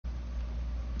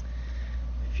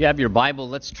you have your Bible,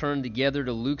 let's turn together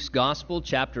to Luke's Gospel,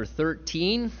 chapter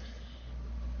 13.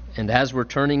 And as we're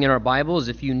turning in our Bibles,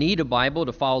 if you need a Bible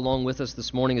to follow along with us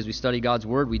this morning as we study God's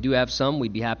Word, we do have some.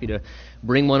 We'd be happy to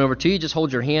bring one over to you. Just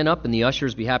hold your hand up, and the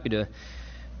ushers be happy to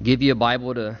give you a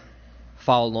Bible to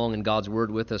follow along in God's Word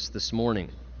with us this morning.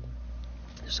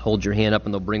 Just hold your hand up,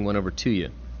 and they'll bring one over to you.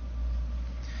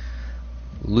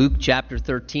 Luke chapter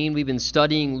 13, we've been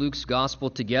studying Luke's Gospel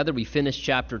together. We finished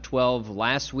chapter 12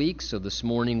 last week, so this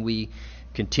morning we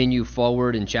continue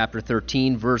forward in chapter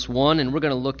 13, verse 1, and we're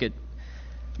going to look at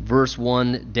verse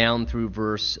 1 down through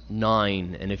verse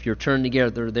 9. And if you're turned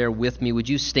together there with me, would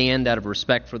you stand out of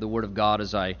respect for the Word of God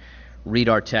as I read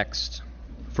our text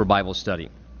for Bible study?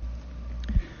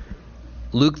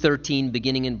 Luke 13,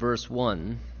 beginning in verse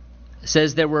 1,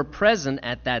 says, "There were present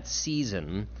at that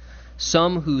season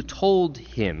some who told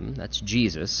him," that's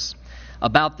Jesus,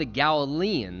 "about the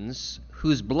Galileans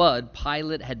whose blood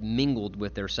Pilate had mingled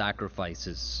with their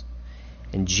sacrifices.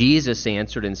 And Jesus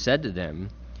answered and said to them,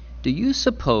 'Do you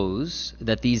suppose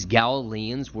that these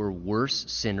Galileans were worse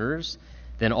sinners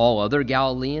than all other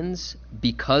Galileans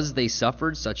because they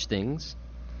suffered such things?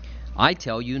 I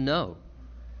tell you, no.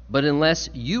 But unless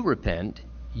you repent,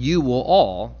 you will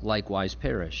all likewise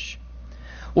perish.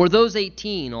 Or those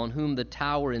 18 on whom the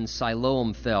tower in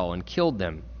Siloam fell and killed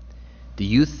them, do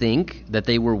you think that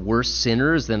they were worse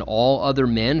sinners than all other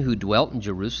men who dwelt in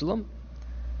Jerusalem?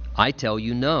 I tell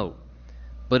you, no.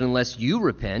 But unless you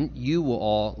repent, you will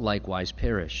all likewise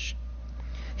perish.'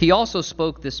 He also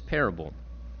spoke this parable.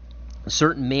 A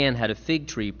certain man had a fig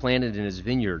tree planted in his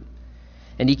vineyard,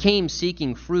 and he came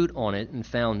seeking fruit on it and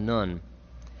found none.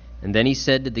 And then he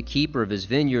said to the keeper of his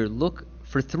vineyard, 'Look,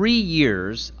 for 3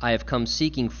 years I have come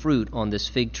seeking fruit on this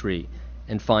fig tree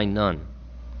and find none.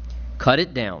 Cut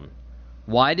it down.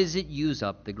 Why does it use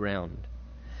up the ground?'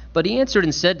 But he answered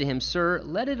and said to him, 'Sir,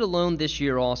 let it alone this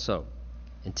year also,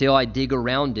 until I dig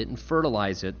around it and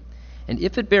fertilize it, and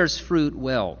if it bears fruit,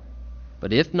 well.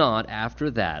 But if not, after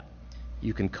that,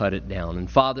 you can cut it down.'" And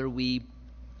Father, we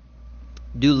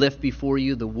do lift before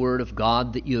you the word of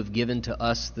God that you have given to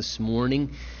us this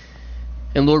morning.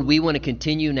 And Lord, we want to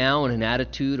continue now in an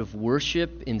attitude of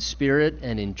worship in spirit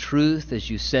and in truth. As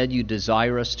you said, you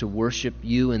desire us to worship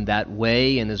you in that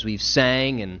way. And as we've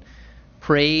sang and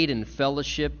prayed and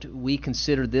fellowshipped, we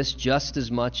consider this just as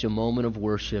much a moment of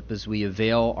worship as we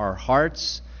avail our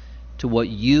hearts to what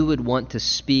you would want to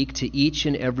speak to each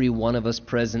and every one of us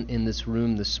present in this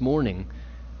room this morning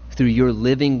through your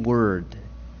living word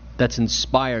that's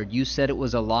inspired. You said it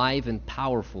was alive and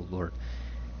powerful, Lord,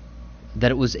 that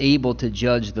it was able to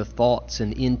judge the thoughts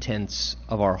and intents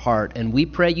of our heart. And we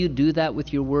pray you do that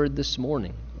with your word this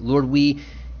morning. Lord, we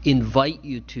invite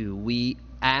you to, we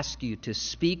ask you to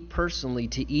speak personally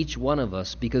to each one of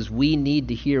us, because we need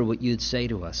to hear what you'd say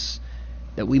to us,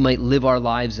 that we might live our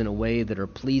lives in a way that are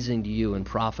pleasing to you and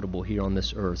profitable here on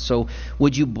this earth. So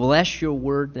would you bless your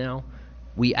word now?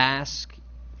 We ask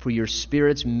for your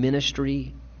Spirit's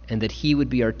ministry and that he would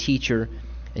be our teacher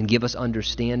and give us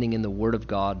understanding in the word of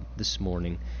God this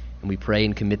morning. And we pray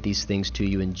and commit these things to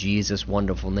you in Jesus'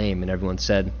 wonderful name. And everyone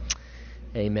said,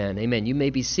 amen. Amen. You may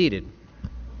be seated.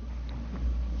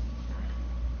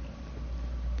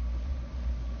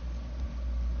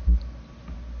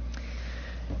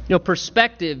 You know,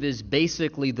 perspective is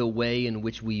basically the way in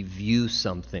which we view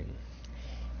something.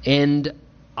 And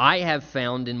I have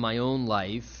found in my own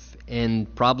life,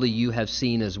 and probably you have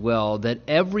seen as well, that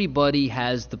everybody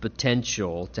has the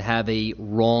potential to have a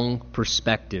wrong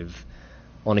perspective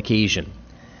on occasion.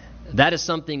 That is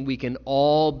something we can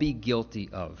all be guilty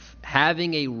of.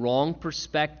 Having a wrong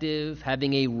perspective,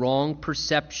 having a wrong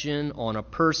perception on a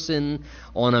person,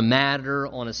 on a matter,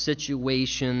 on a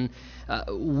situation.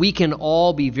 We can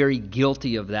all be very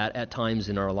guilty of that at times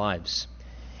in our lives.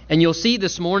 And you'll see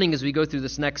this morning as we go through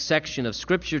this next section of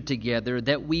Scripture together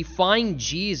that we find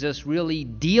Jesus really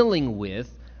dealing with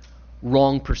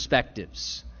wrong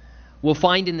perspectives. We'll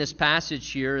find in this passage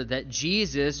here that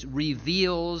Jesus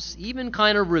reveals, even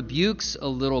kind of rebukes a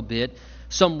little bit,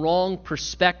 some wrong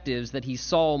perspectives that he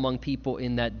saw among people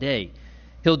in that day.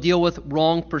 He'll deal with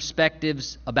wrong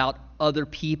perspectives about other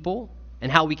people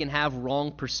and how we can have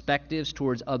wrong perspectives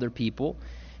towards other people.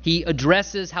 He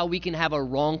addresses how we can have a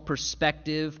wrong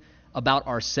perspective about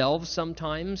ourselves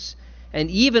sometimes, and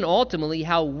even ultimately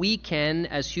how we can,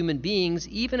 as human beings,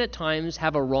 even at times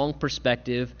have a wrong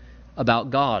perspective about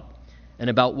God and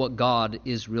about what God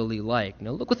is really like.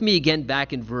 Now look with me again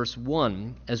back in verse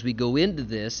 1 as we go into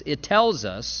this. It tells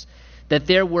us that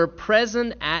there were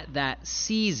present at that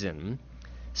season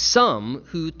some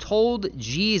who told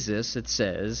Jesus, it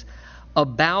says,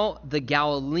 about the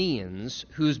Galileans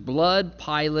whose blood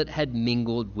Pilate had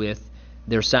mingled with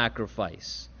their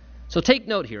sacrifice. So take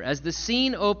note here. As the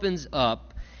scene opens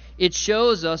up, it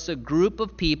shows us a group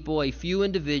of people, a few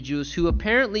individuals who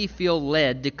apparently feel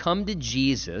led to come to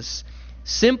Jesus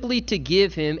simply to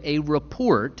give him a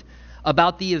report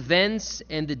about the events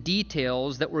and the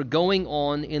details that were going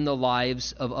on in the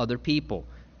lives of other people.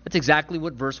 That's exactly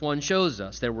what verse 1 shows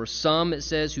us. There were some, it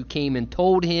says, who came and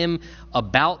told him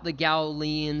about the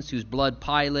Galileans whose blood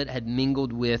Pilate had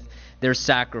mingled with their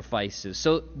sacrifices.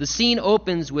 So the scene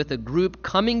opens with a group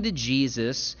coming to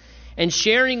Jesus and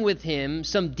sharing with him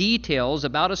some details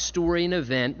about a story and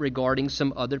event regarding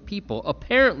some other people.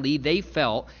 Apparently, they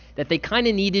felt that they kind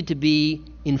of needed to be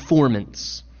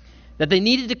informants, that they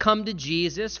needed to come to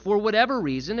Jesus for whatever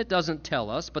reason. It doesn't tell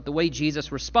us, but the way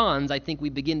Jesus responds, I think we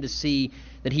begin to see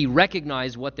that he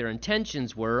recognized what their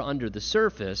intentions were under the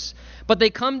surface. But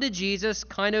they come to Jesus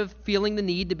kind of feeling the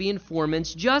need to be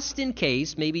informants just in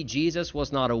case maybe Jesus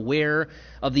was not aware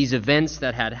of these events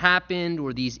that had happened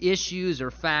or these issues or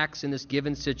facts in this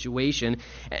given situation.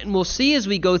 And we'll see as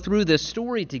we go through this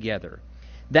story together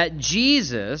that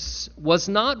Jesus was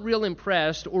not real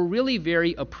impressed or really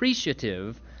very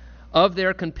appreciative of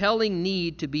their compelling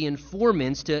need to be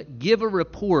informants, to give a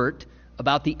report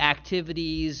about the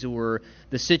activities or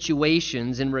the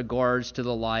situations in regards to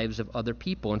the lives of other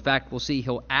people. In fact, we'll see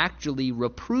he'll actually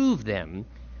reprove them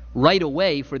right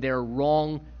away for their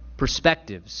wrong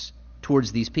perspectives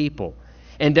towards these people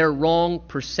and their wrong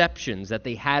perceptions that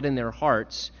they had in their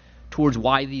hearts towards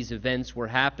why these events were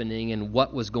happening and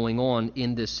what was going on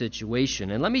in this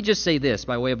situation. And let me just say this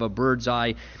by way of a bird's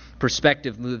eye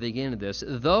perspective moving into this.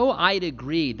 Though I'd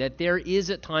agree that there is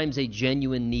at times a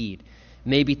genuine need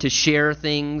maybe to share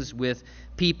things with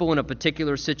people in a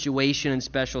particular situation and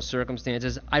special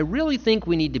circumstances, I really think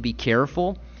we need to be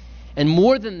careful and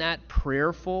more than that,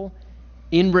 prayerful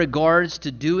in regards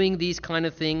to doing these kind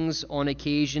of things on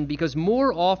occasion, because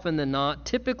more often than not,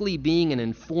 typically being an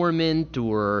informant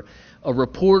or a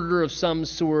reporter of some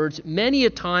sort, many a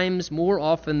times, more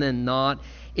often than not,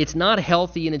 it's not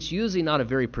healthy and it's usually not a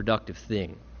very productive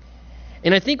thing.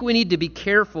 And I think we need to be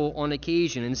careful on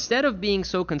occasion. Instead of being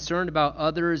so concerned about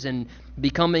others and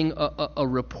becoming a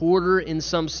reporter in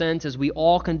some sense, as we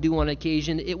all can do on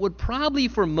occasion, it would probably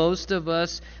for most of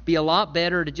us be a lot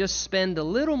better to just spend a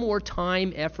little more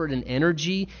time, effort, and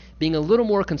energy being a little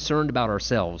more concerned about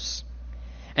ourselves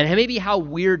and maybe how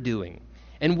we're doing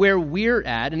and where we're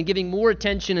at, and giving more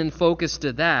attention and focus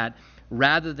to that,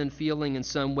 rather than feeling in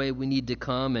some way we need to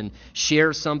come and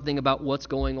share something about what's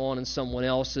going on in someone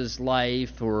else's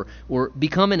life or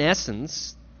become, in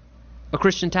essence, a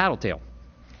Christian tattletale.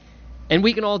 And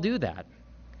we can all do that.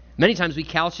 Many times we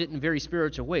couch it in very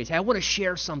spiritual ways. Hey, I want to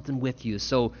share something with you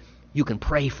so you can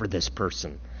pray for this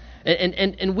person.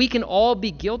 And we can all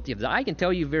be guilty of that. I can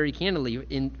tell you very candidly,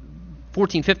 in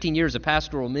 14, 15 years of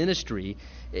pastoral ministry,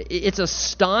 it's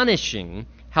astonishing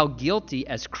how guilty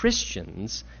as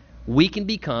Christians we can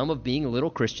become of being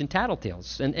little Christian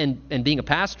tattletales. And being a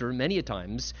pastor, many a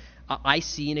times, I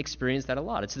see and experience that a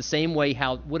lot. It's the same way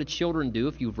what do children do?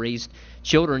 If you've raised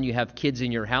children, you have kids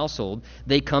in your household,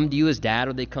 they come to you as dad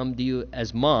or they come to you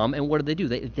as mom, and what do?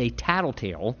 They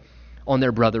tattletale on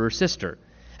their brother or sister.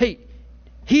 Hey,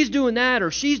 he's doing that,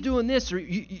 or she's doing this, or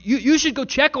you should go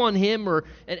check on him,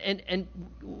 and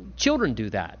children do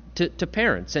that to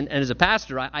parents. And as a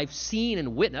pastor, I've seen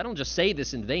and witnessed, I don't just say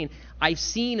this in vain, I've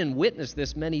seen and witnessed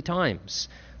this many times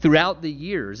throughout the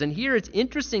years. And here it's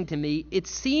interesting to me, it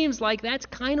seems like that's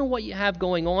kind of what you have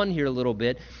going on here a little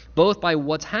bit, both by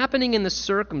what's happening in the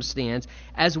circumstance,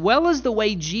 as well as the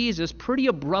way Jesus pretty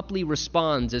abruptly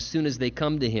responds as soon as they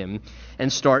come to him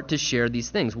and start to share these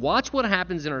things. Watch what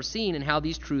happens in our scene and how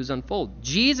these truths unfold.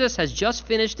 Jesus has just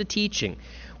finished a teaching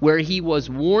where he was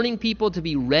warning people to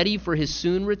be ready for his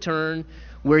soon return,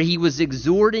 where he was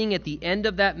exhorting at the end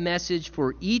of that message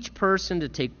for each person to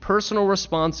take personal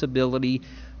responsibility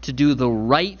to do the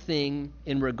right thing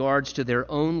in regards to their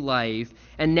own life.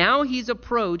 And now he's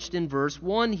approached in verse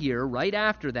 1 here, right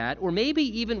after that, or maybe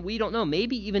even, we don't know,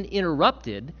 maybe even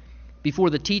interrupted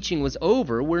before the teaching was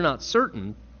over, we're not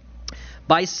certain,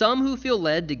 by some who feel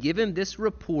led to give him this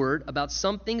report about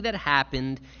something that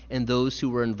happened and those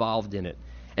who were involved in it.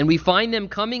 And we find them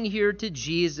coming here to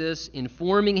Jesus,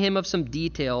 informing him of some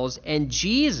details, and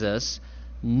Jesus,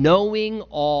 knowing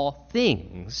all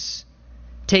things,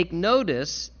 take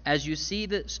notice, as you see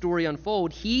the story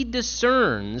unfold, he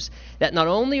discerns that not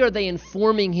only are they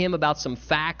informing him about some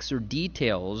facts or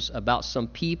details about some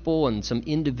people and some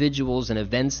individuals and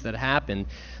events that happened,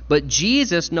 but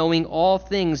Jesus, knowing all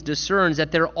things, discerns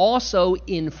that they're also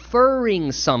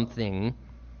inferring something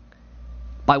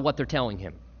by what they're telling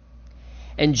him.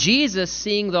 And Jesus,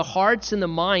 seeing the hearts and the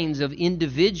minds of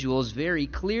individuals very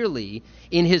clearly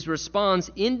in his response,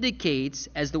 indicates,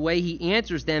 as the way he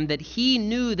answers them, that he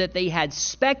knew that they had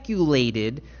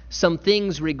speculated some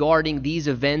things regarding these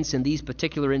events and these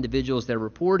particular individuals they're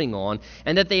reporting on,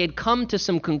 and that they had come to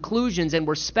some conclusions and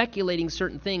were speculating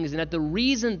certain things, and that the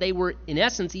reason they were, in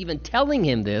essence, even telling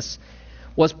him this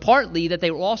was partly that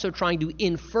they were also trying to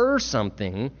infer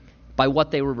something by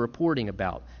what they were reporting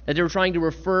about. That they were trying to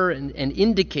refer and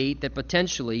indicate that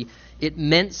potentially it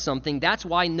meant something. That's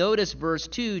why, notice verse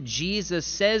 2, Jesus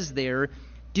says there,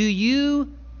 do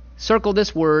you, circle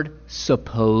this word,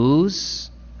 suppose?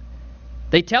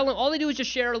 They tell him, all they do is just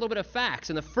share a little bit of facts.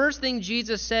 And the first thing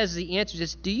Jesus says, he answers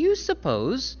is, do you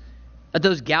suppose that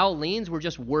those Galileans were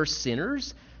just worse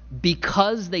sinners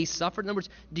because they suffered? In other words,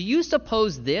 do you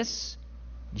suppose this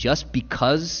just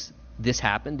because this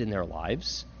happened in their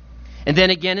lives? And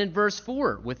then again in verse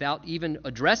 4, without even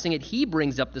addressing it, he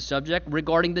brings up the subject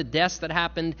regarding the deaths that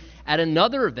happened at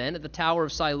another event at the Tower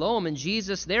of Siloam. And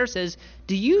Jesus there says,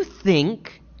 do you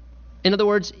think, in other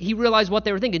words, he realized what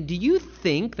they were thinking, do you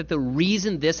think that the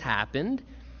reason this happened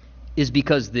is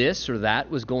because this or that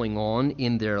was going on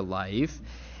in their life?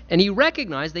 And he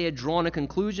recognized they had drawn a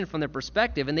conclusion from their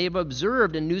perspective, and they have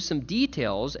observed and knew some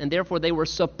details, and therefore they were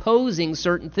supposing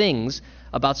certain things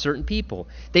about certain people.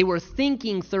 They were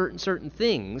thinking certain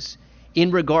things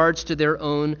in regards to their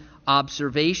own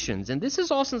observations. And this is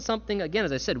also something, again,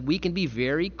 as I said, we can be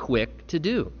very quick to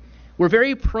do. We're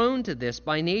very prone to this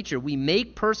by nature. We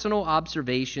make personal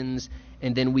observations,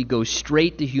 and then we go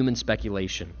straight to human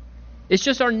speculation. It's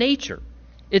just our nature.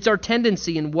 It's our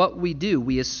tendency in what we do.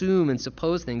 We assume and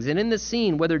suppose things. And in the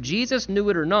scene, whether Jesus knew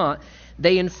it or not,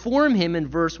 they inform him in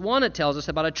verse 1, it tells us,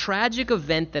 about a tragic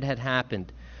event that had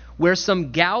happened, where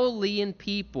some Galilean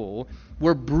people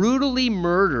were brutally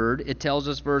murdered, it tells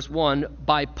us, verse 1,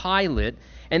 by Pilate,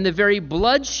 and the very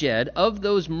bloodshed of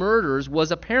those murders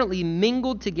was apparently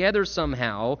mingled together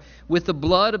somehow with the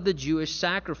blood of the Jewish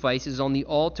sacrifices on the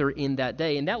altar in that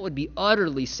day. And that would be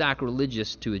utterly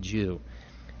sacrilegious to a Jew.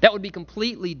 That would be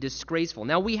completely disgraceful.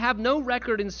 Now, we have no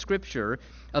record in Scripture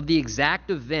of the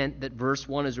exact event that verse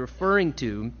 1 is referring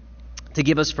to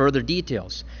give us further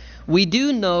details. We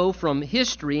do know from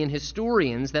history and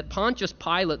historians that Pontius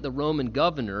Pilate, the Roman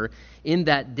governor in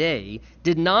that day,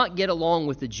 did not get along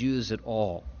with the Jews at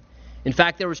all. In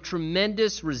fact, there was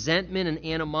tremendous resentment and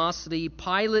animosity.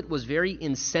 Pilate was very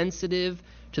insensitive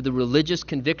to the religious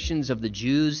convictions of the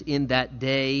Jews in that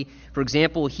day. For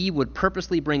example, he would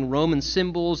purposely bring Roman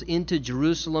symbols into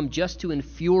Jerusalem just to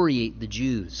infuriate the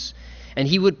Jews. And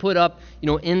he would put up,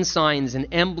 ensigns and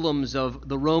emblems of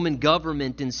the Roman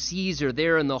government and Caesar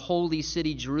there in the holy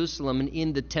city Jerusalem and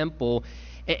in the temple.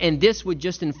 And this would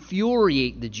just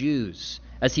infuriate the Jews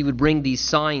as he would bring these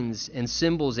signs and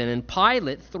symbols in. And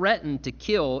Pilate threatened to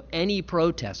kill any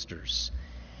protesters.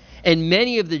 And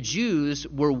many of the Jews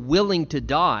were willing to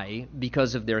die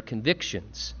because of their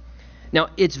convictions. Now,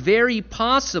 it's very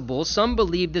possible, some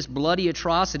believe this bloody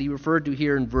atrocity referred to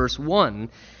here in verse 1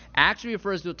 actually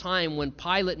refers to a time when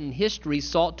Pilate in history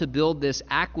sought to build this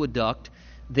aqueduct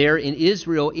there in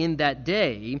Israel in that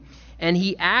day, and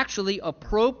he actually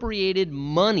appropriated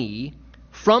money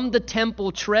from the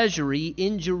temple treasury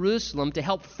in Jerusalem to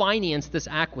help finance this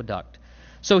aqueduct.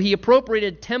 So he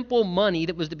appropriated temple money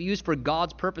that was to be used for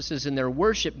God's purposes in their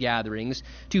worship gatherings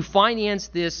to finance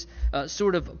this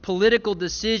sort of political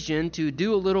decision to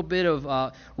do a little bit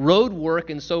of road work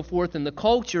and so forth in the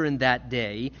culture in that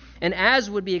day. And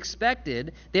as would be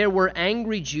expected, there were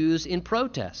angry Jews in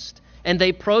protest. And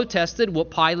they protested what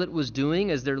Pilate was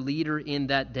doing as their leader in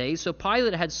that day. So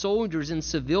Pilate had soldiers in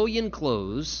civilian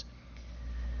clothes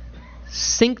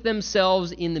sink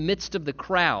themselves in the midst of the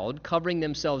crowd, covering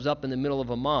themselves up in the middle of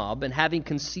a mob, and having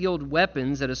concealed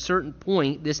weapons. At a certain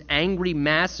point, this angry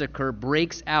massacre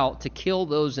breaks out to kill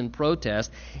those in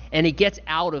protest, and it gets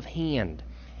out of hand.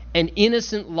 And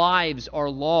innocent lives are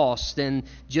lost, and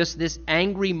just this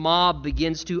angry mob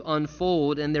begins to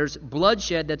unfold, and there's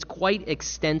bloodshed that's quite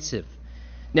extensive.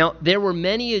 Now, there were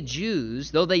many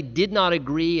Jews, though they did not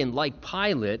agree and like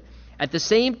Pilate, at the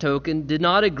same token, did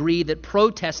not agree that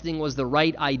protesting was the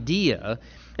right idea.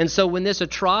 And so when this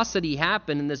atrocity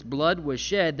happened and this blood was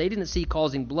shed, they didn't see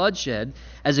causing bloodshed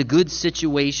as a good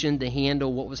situation to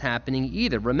handle what was happening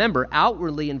either. Remember,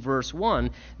 outwardly in verse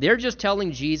 1, they're just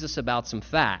telling Jesus about some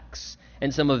facts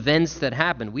and some events that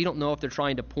happened. We don't know if they're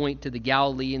trying to point to the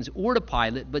Galileans or to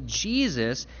Pilate, but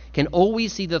Jesus can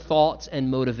always see the thoughts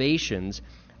and motivations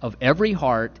of every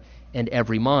heart and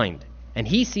every mind. And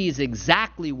he sees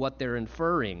exactly what they're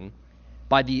inferring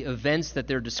by the events that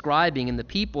they're describing and the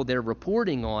people they're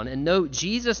reporting on. And note,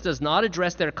 Jesus does not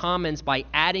address their comments by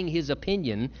adding his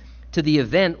opinion to the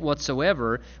event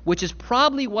whatsoever, which is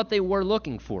probably what they were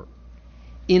looking for.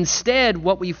 Instead,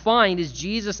 what we find is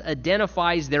Jesus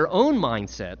identifies their own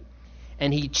mindset,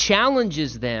 and he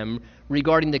challenges them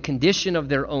regarding the condition of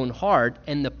their own heart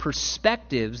and the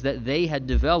perspectives that they had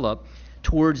developed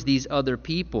towards these other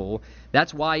people.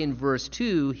 That's why in verse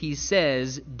 2 he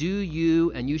says, do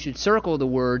you, and you should circle the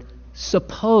word,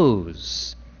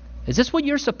 suppose. Is this what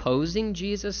you're supposing,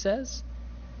 Jesus says?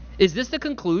 Is this the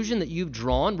conclusion that you've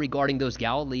drawn regarding those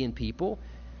Galilean people?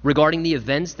 Regarding the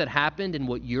events that happened and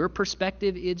what your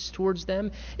perspective is towards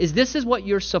them? Is this what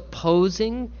you're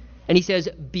supposing? And he says,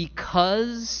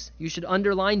 because, you should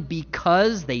underline,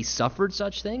 because they suffered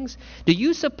such things? Do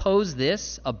you suppose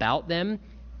this about them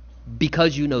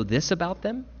because you know this about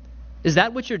them? Is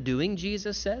that what you're doing,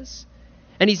 Jesus says?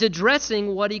 And he's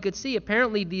addressing what he could see.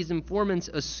 Apparently these informants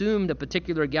assumed a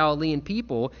particular Galilean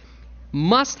people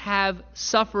must have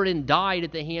suffered and died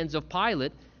at the hands of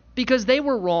Pilate because they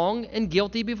were wrong and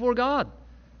guilty before God.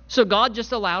 So God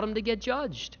just allowed them to get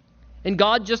judged. And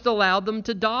God just allowed them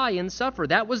to die and suffer.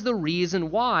 That was the reason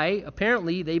why,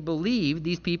 apparently, they believed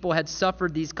these people had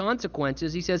suffered these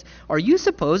consequences. He says, are you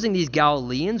supposing these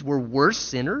Galileans were worse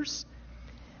sinners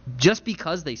just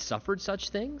because they suffered such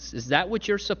things? Is that what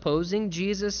you're supposing,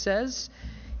 Jesus says?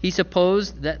 He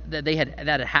supposed that that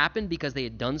had happened because they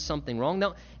had done something wrong.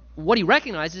 Now, what he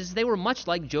recognizes is they were much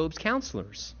like Job's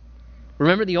counselors.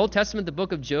 Remember the Old Testament, the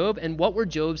book of Job, and what were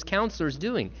Job's counselors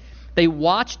doing? They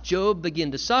watched Job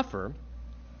begin to suffer,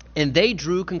 and they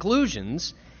drew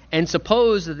conclusions and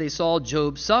supposed that they saw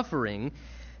Job suffering,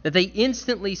 that they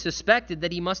instantly suspected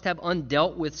that he must have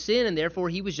undealt with sin, and therefore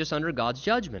he was just under God's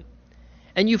judgment.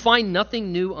 And you find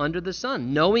nothing new under the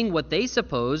sun. Knowing what they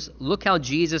suppose, look how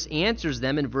Jesus answers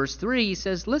them in verse 3. He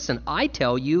says, listen, I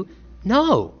tell you,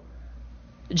 no.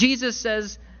 Jesus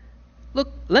says,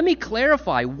 look, let me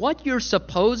clarify. What you're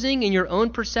supposing in your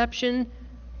own perception,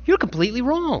 you're completely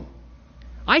wrong.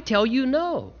 I tell you,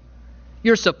 no.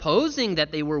 You're supposing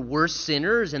that they were worse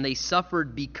sinners and they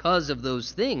suffered because of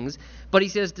those things. But he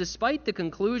says, despite the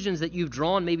conclusions that you've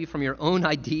drawn maybe from your own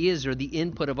ideas or the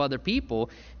input of other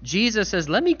people, Jesus says,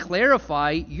 let me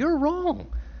clarify, you're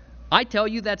wrong. I tell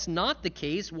you that's not the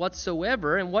case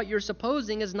whatsoever, and what you're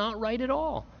supposing is not right at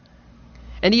all.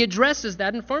 And he addresses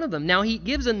that in front of them. Now he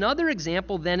gives another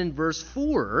example then in verse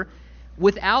 4,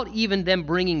 without even them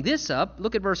bringing this up.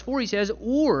 Look at verse 4, he says,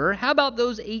 or how about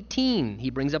those 18?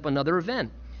 He brings up another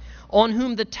event. On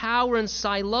whom the tower in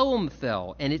Siloam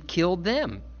fell, and it killed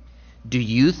them. Do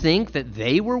you think that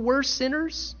they were worse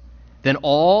sinners than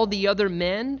all the other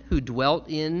men who dwelt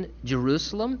in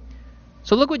Jerusalem?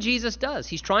 So look what Jesus does.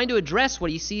 He's trying to address what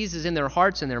he sees is in their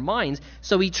hearts and their minds.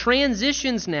 So he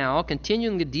transitions now,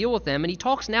 continuing to deal with them, and he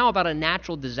talks now about a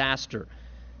natural disaster.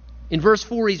 In verse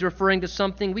 4, he's referring to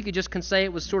something, we could just say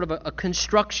it was sort of a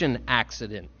construction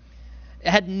accident. It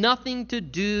had nothing to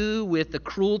do with the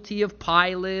cruelty of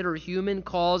Pilate or human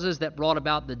causes that brought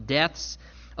about the deaths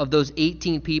of those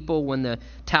 18 people when the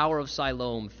Tower of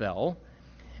Siloam fell.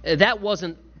 That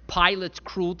wasn't Pilate's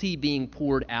cruelty being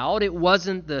poured out. It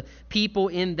wasn't the people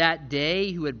in that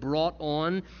day who had brought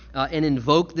on and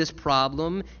invoked this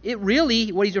problem. It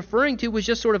really, what he's referring to was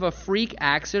just sort of a freak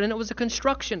accident. It was a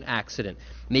construction accident.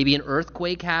 Maybe an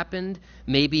earthquake happened.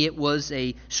 Maybe it was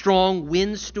a strong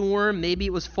windstorm. Maybe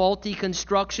it was faulty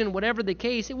construction. Whatever the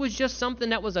case, it was just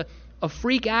something that was a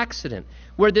freak accident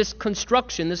where this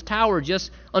construction, this tower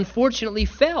just unfortunately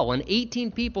fell and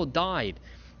 18 people died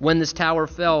when this tower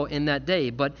fell in that day.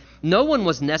 But no one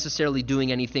was necessarily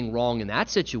doing anything wrong in that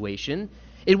situation.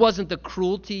 It wasn't the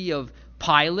cruelty of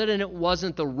Pilate, and it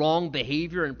wasn't the wrong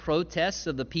behavior and protests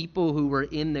of the people who were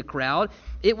in the crowd.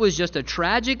 It was just a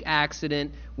tragic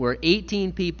accident where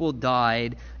 18 people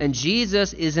died, and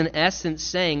Jesus is in essence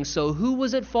saying, so who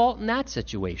was at fault in that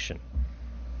situation?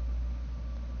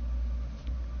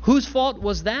 Whose fault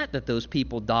was that those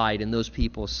people died and those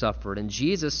people suffered? And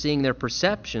Jesus, seeing their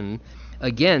perception,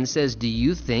 again says, do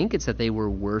you think it's that they were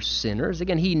worse sinners?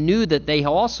 Again, he knew that they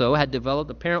also had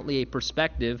developed apparently a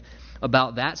perspective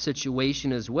about that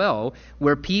situation as well,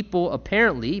 where people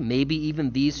apparently, maybe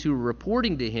even these who were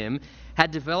reporting to him,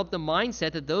 had developed the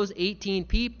mindset that those 18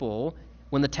 people,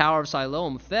 when the Tower of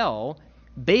Siloam fell,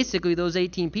 basically those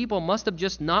 18 people must have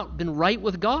just not been right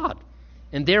with God.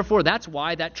 And therefore, that's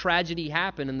why that tragedy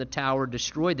happened and the tower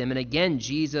destroyed them. And again,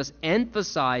 Jesus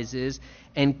emphasizes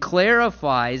and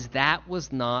clarifies that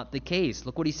was not the case.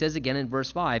 Look what he says again in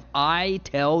verse 5. I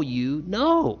tell you,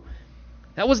 no.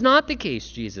 That was not the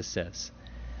case, Jesus says.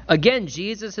 Again,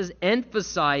 Jesus is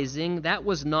emphasizing that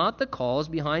was not the cause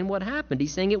behind what happened.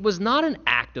 He's saying it was not an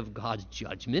act of God's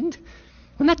judgment.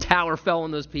 When that tower fell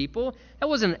on those people, that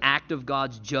wasn't an act of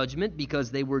God's judgment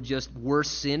because they were just worse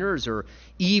sinners or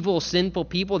evil, sinful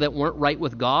people that weren't right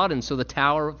with God, and so the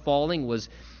tower falling was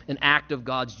an act of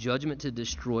God's judgment to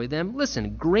destroy them.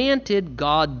 Listen, granted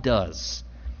God does,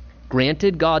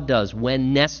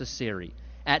 when necessary,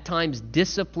 at times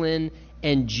discipline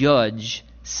and judge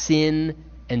sin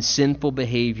and sinful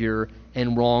behavior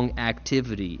and wrong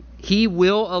activity. He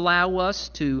will allow us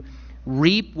to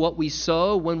reap what we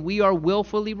sow when we are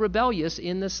willfully rebellious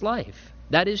in this life.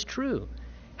 That is true.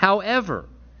 However,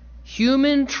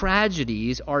 human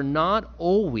tragedies are not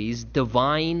always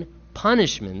divine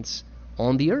punishments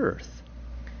on the earth.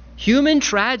 Human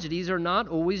tragedies are not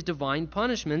always divine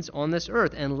punishments on this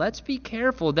earth. And let's be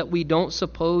careful that we don't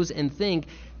suppose and think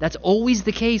that's always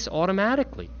the case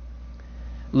automatically.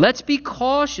 Let's be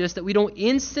cautious that we don't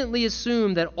instantly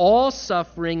assume that all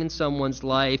suffering in someone's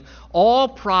life, all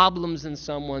problems in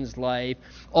someone's life,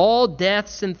 all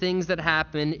deaths and things that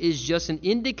happen is just an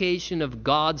indication of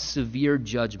God's severe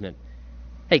judgment.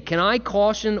 Hey, can I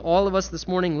caution all of us this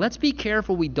morning? Let's be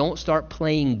careful we don't start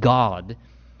playing God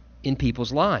in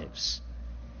people's lives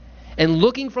and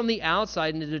looking from the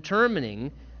outside and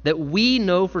determining that we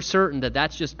know for certain that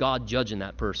that's just God judging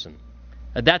that person.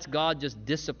 That's God just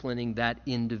disciplining that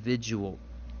individual.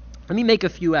 Let me make a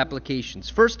few applications.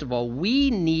 First of all,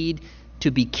 we need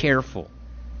to be careful,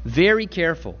 very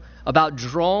careful, about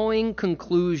drawing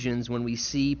conclusions when we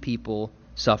see people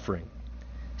suffering.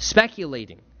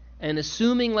 Speculating and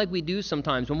assuming like we do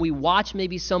sometimes when we watch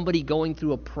maybe somebody going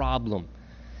through a problem,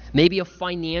 maybe a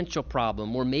financial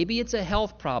problem, or maybe it's a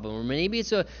health problem, or maybe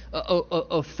it's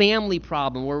a family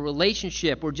problem, or a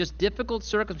relationship, or just difficult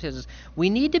circumstances. We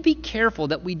need to be careful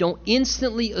that we don't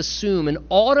instantly assume and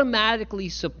automatically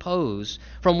suppose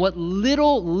from what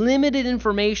little limited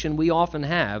information we often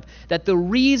have that the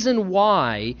reason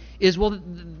why is, well,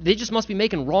 they just must be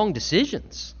making wrong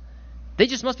decisions. They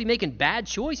just must be making bad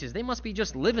choices. They must be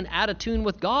just living out of tune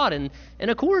with God. And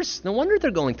of course, no wonder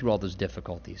they're going through all those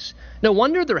difficulties. No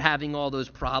wonder they're having all those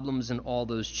problems and all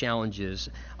those challenges.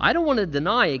 I don't want to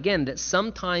deny, again, that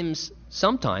sometimes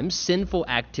sinful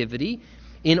activity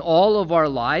in all of our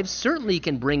lives certainly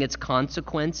can bring its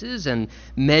consequences and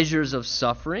measures of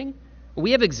suffering.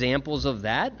 We have examples of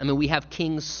that. I mean, we have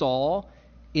King Saul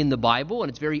in the Bible, and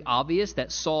it's very obvious that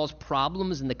Saul's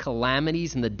problems and the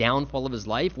calamities and the downfall of his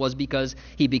life was because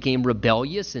he became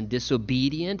rebellious and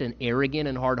disobedient and arrogant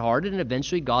and hard-hearted, and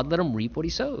eventually God let him reap what he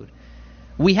sowed.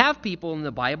 We have people in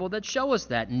the Bible that show us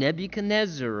that.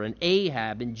 Nebuchadnezzar and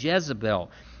Ahab and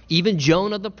Jezebel, even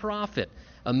Jonah the prophet,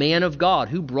 a man of God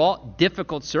who brought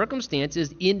difficult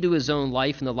circumstances into his own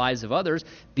life and the lives of others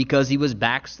because he was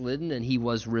backslidden and he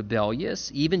was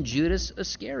rebellious, even Judas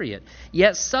Iscariot.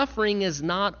 Yet suffering is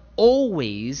not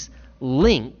always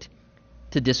linked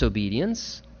to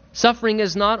disobedience. Suffering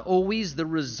is not always the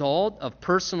result of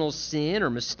personal sin or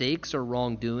mistakes or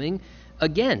wrongdoing.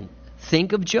 Again,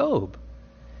 think of Job.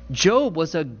 Job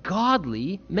was a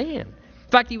godly man.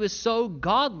 In fact, he was so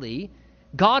godly,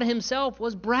 God himself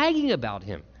was bragging about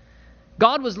him.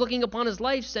 God was looking upon his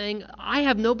life saying, I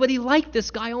have nobody like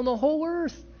this guy on the whole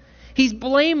earth. He's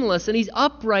blameless and he's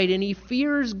upright and he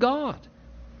fears God.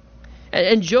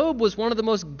 And Job was one of the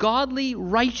most godly,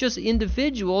 righteous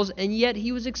individuals, and yet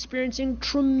he was experiencing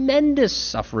tremendous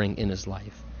suffering in his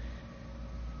life.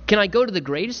 Can I go to the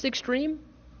greatest extreme?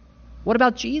 What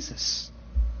about Jesus?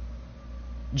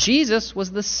 Jesus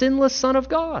was the sinless Son of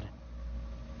God.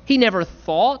 He never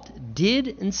thought,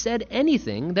 did, and said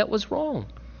anything that was wrong.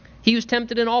 He was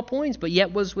tempted in all points, but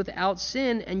yet was without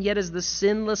sin, and yet as the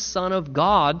sinless Son of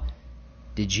God,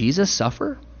 did Jesus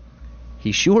suffer?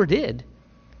 He sure did.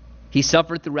 He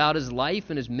suffered throughout his life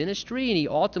and his ministry, and he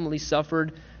ultimately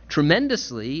suffered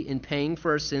tremendously in paying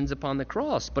for our sins upon the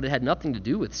cross. But it had nothing to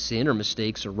do with sin or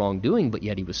mistakes or wrongdoing, but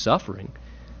yet he was suffering.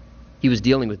 He was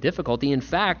dealing with difficulty. In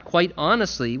fact, quite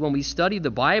honestly, when we study the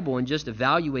Bible and just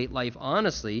evaluate life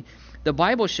honestly, the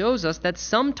Bible shows us that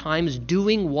sometimes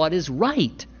doing what is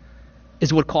right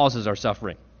is what causes our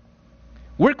suffering.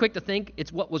 We're quick to think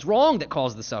it's what was wrong that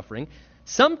caused the suffering.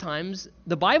 Sometimes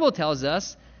the Bible tells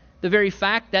us the very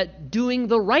fact that doing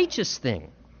the righteous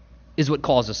thing is what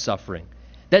causes suffering.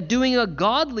 That doing a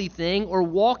godly thing or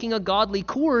walking a godly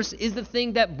course is the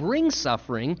thing that brings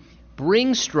suffering,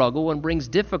 brings struggle, and brings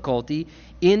difficulty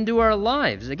into our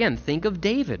lives. Again, think of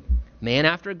David, man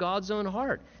after God's own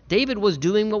heart. David was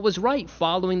doing what was right,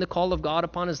 following the call of God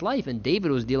upon his life, and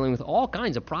David was dealing with all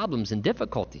kinds of problems and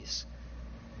difficulties.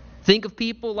 Think of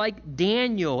people like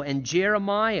Daniel and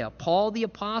Jeremiah, Paul the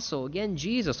Apostle, again,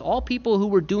 Jesus, all people who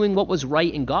were doing what was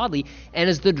right and godly, and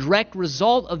as the direct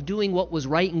result of doing what was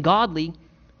right and godly,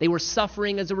 they were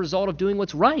suffering as a result of doing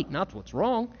what's right, not what's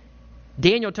wrong.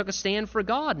 Daniel took a stand for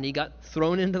God, and he got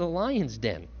thrown into the lion's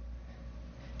den.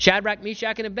 Shadrach,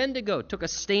 Meshach, and Abednego took a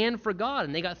stand for God,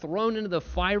 and they got thrown into the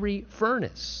fiery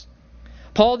furnace.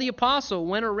 Paul the Apostle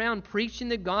went around preaching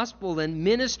the gospel and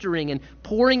ministering and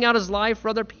pouring out his life for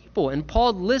other people. And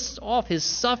Paul lists off his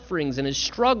sufferings and his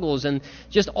struggles and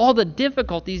just all the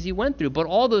difficulties he went through. But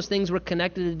all those things were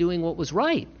connected to doing what was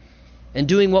right and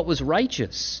doing what was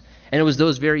righteous. And it was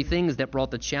those very things that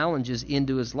brought the challenges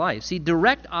into his life. See,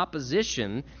 direct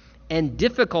opposition and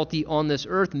difficulty on this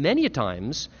earth many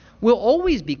times will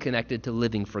always be connected to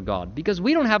living for God, because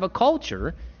we don't have a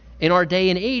culture in our day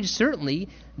and age, certainly,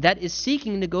 that is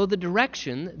seeking to go the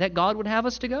direction that God would have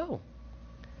us to go.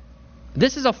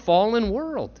 This is a fallen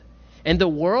world, and the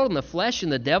world and the flesh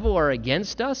and the devil are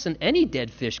against us, and any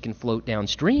dead fish can float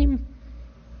downstream.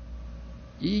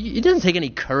 It doesn't take any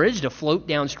courage to float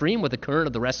downstream with the current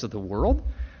of the rest of the world.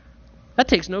 That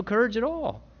takes no courage at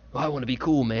all. Well, I want to be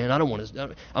cool, man. I'm going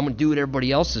to do what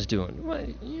everybody else is doing. Well,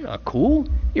 you're not cool.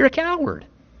 You're a coward.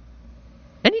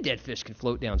 Any dead fish can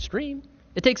float downstream.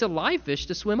 It takes a live fish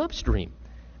to swim upstream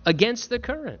against the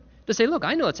current. To say, look,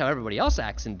 I know that's how everybody else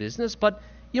acts in business, but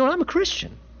you know what? I'm a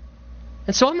Christian.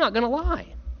 And so I'm not going to lie.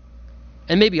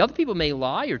 And maybe other people may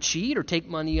lie or cheat or take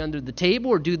money under the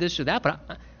table or do this or that, but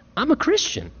I'm a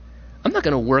Christian. I'm not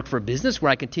going to work for a business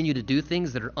where I continue to do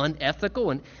things that are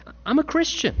unethical. And I'm a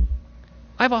Christian.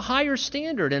 I have a higher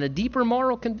standard and a deeper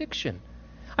moral conviction.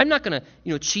 I'm not going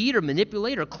to, cheat or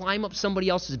manipulate or climb up somebody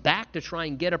else's back to try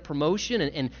and get a promotion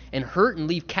and hurt and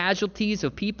leave casualties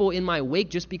of people in my wake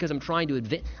just because I'm trying to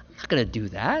advance. I'm not going to do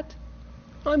that.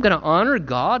 I'm going to honor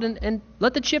God and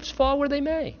let the chips fall where they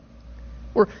may.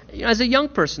 Or as a young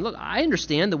person, look, I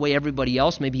understand the way everybody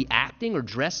else may be acting or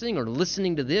dressing or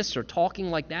listening to this or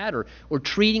talking like that or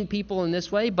treating people in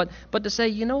this way, but to say,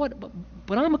 you know what,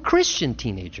 but I'm a Christian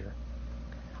teenager.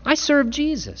 I serve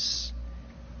Jesus.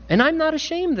 And I'm not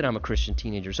ashamed that I'm a Christian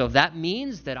teenager. So if that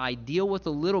means that I deal with a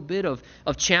little bit of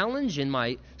challenge in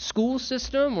my school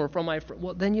system or from my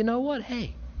well, then you know what?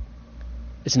 Hey,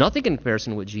 it's nothing in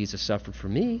comparison to what Jesus suffered for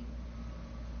me.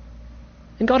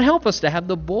 And God help us to have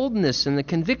the boldness and the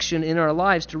conviction in our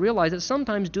lives to realize that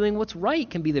sometimes doing what's right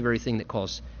can be the very thing that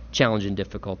causes challenge and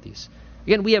difficulties.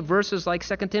 Again, we have verses like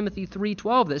 2 Timothy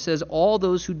 3:12 that says, all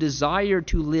those who desire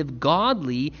to live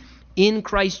godly in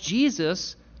Christ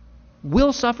Jesus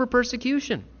will suffer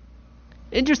persecution.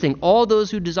 Interesting. All those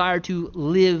who desire to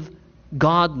live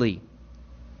godly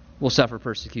will suffer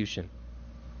persecution.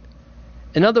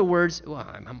 In other words,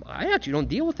 I actually don't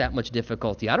deal with that much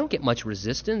difficulty. I don't get much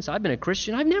resistance. I've been a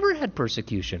Christian. I've never had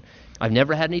persecution. I've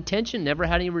never had any tension, never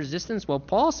had any resistance. Well,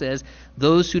 Paul says,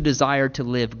 those who desire to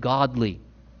live godly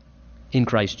in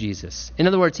Christ Jesus. In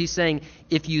other words, he's saying,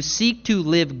 if you seek to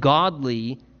live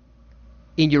godly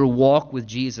in your walk with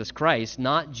Jesus Christ,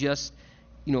 not just,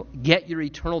 get your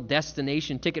eternal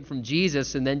destination ticket from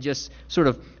Jesus and then just sort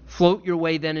of float your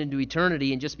way then into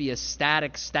eternity and just be a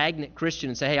stagnant Christian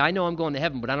and say, hey, I know I'm going to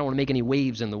heaven, but I don't want to make any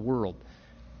waves in the world.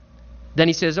 Then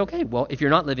he says, okay, well, if you're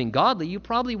not living godly, you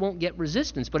probably won't get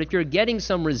resistance. But if you're getting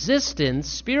some resistance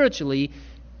spiritually,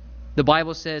 the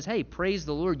Bible says, hey, praise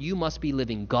the Lord, you must be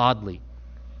living godly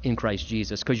in Christ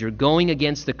Jesus, because you're going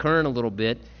against the current a little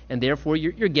bit, and therefore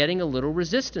you're getting a little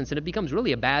resistance, and it becomes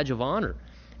really a badge of honor.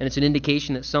 And it's an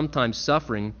indication that sometimes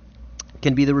suffering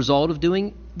can be the result of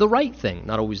doing the right thing,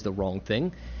 not always the wrong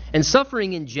thing. And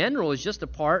suffering in general is just a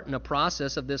part and a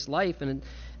process of this life and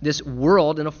this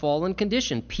world in a fallen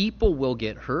condition. People will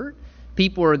get hurt.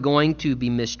 People are going to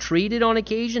be mistreated on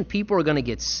occasion. People are going to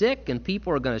get sick, and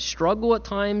people are going to struggle at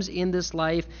times in this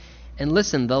life. And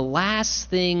listen, the last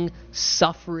thing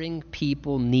suffering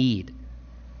people need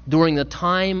during the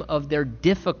time of their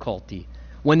difficulty,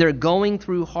 when they're going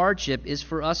through hardship, is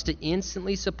for us to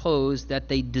instantly suppose that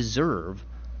they deserve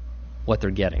what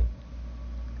they're getting.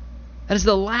 That is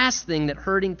the last thing that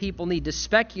hurting people need, to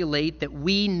speculate that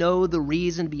we know the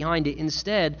reason behind it.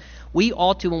 Instead, we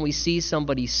ought to, when we see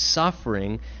somebody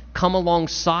suffering, come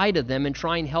alongside of them and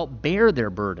try and help bear their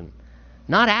burden,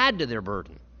 not add to their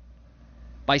burden.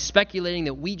 By speculating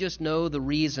that we just know the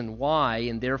reason why,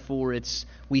 and therefore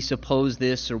we suppose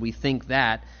this or we think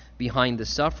that behind the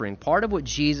suffering. Part of what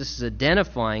Jesus is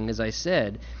identifying, as I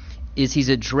said, is he's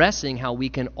addressing how we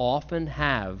can often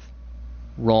have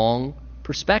wrong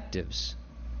perspectives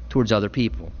towards other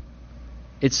people.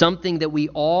 It's something that we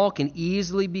all can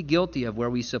easily be guilty of, where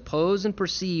we suppose and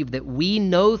perceive that we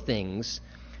know things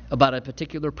about a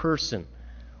particular person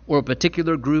or a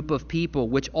particular group of people,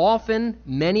 which often,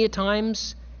 many a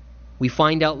times, we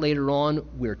find out later on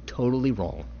we're totally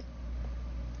wrong.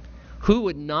 Who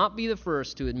would not be the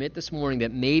first to admit this morning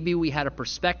that maybe we had a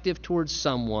perspective towards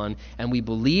someone and we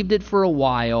believed it for a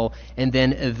while, and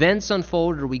then events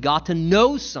unfolded or we got to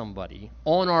know somebody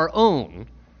on our own,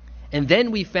 and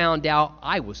then we found out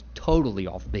I was totally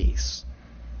off base.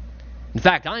 In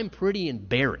fact, I'm pretty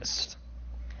embarrassed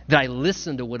that I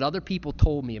listened to what other people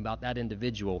told me about that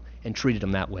individual and treated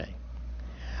them that way.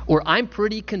 Or I'm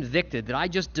pretty convicted that I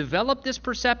just developed this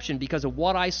perception because of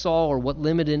what I saw or what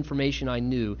limited information I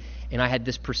knew, and I had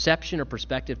this perception or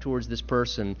perspective towards this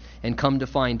person, and come to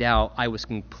find out I was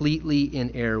completely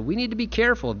in error. We need to be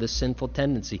careful of this sinful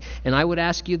tendency. And I would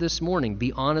ask you this morning,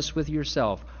 be honest with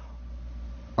yourself.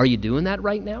 Are you doing that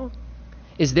right now?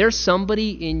 Is there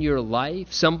somebody in your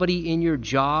life, somebody in your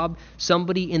job,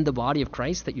 somebody in the body of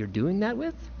Christ that you're doing that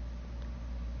with?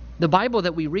 The Bible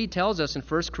that we read tells us in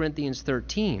 1 Corinthians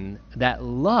 13 that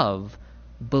love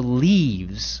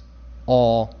believes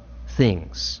all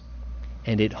things,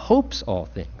 and it hopes all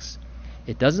things.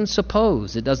 It doesn't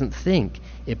suppose, it doesn't think.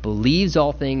 It believes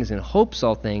all things and hopes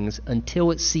all things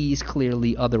until it sees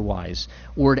clearly otherwise,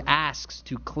 or it asks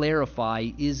to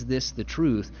clarify, is this the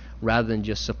truth, rather than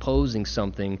just supposing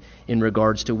something in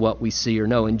regards to what we see or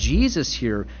know. And Jesus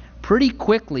here pretty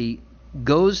quickly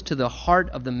goes to the heart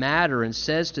of the matter and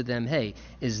says to them, hey,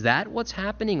 is that what's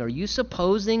happening? Are you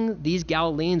supposing these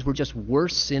Galileans were just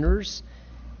worse sinners,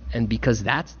 and because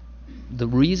that's the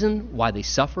reason why they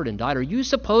suffered and died? Are you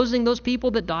supposing those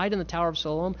people that died in the Tower of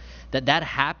Siloam, that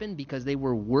happened because they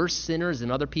were worse sinners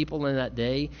than other people in that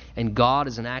day, and God,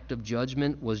 as an act of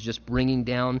judgment, was just bringing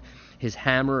down his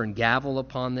hammer and gavel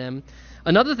upon them?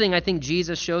 Another thing I think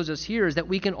Jesus shows us here is that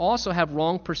we can also have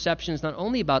wrong perceptions not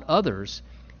only about others,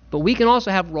 but we can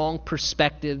also have wrong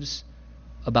perspectives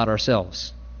about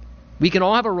ourselves. We can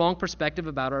all have a wrong perspective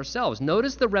about ourselves.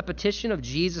 Notice the repetition of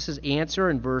Jesus' answer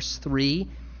in verse 3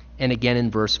 and again in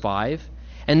verse 5.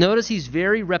 And notice he's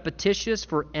very repetitious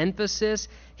for emphasis.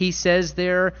 He says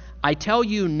there, I tell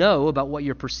you no about what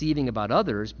you're perceiving about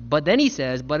others, but then he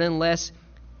says, but unless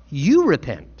you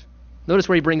repent. Notice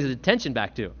where he brings his attention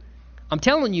back to. I'm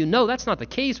telling you, no, that's not the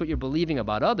case, what you're believing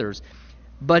about others.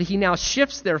 But he now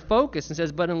shifts their focus and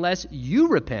says, but unless you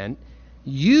repent,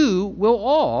 you will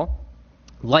all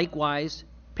likewise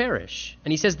perish.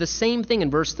 And he says the same thing in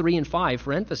verse 3 and 5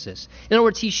 for emphasis. In other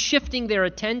words, he's shifting their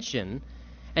attention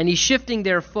and he's shifting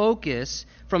their focus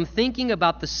from thinking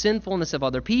about the sinfulness of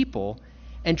other people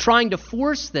and trying to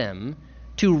force them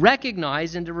to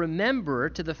recognize and to remember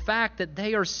to the fact that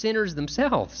they are sinners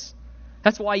themselves.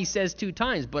 That's why he says 2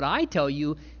 times, but I tell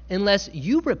you, unless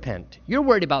you repent. You're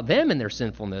worried about them and their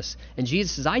sinfulness. And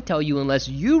Jesus says, I tell you, unless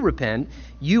you repent,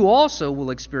 you also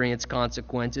will experience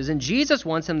consequences. And Jesus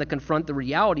wants them to confront the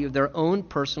reality of their own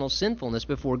personal sinfulness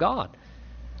before God.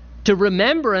 To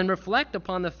remember and reflect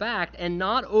upon the fact and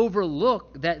not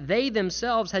overlook that they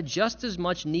themselves had just as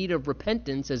much need of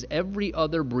repentance as every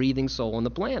other breathing soul on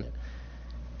the planet.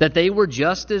 That they were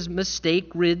just as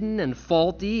mistake-ridden and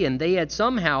faulty, and they had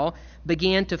somehow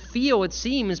began to feel, it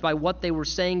seems, by what they were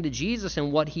saying to Jesus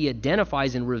and what he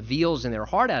identifies and reveals in their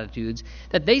heart attitudes,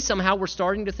 that they somehow were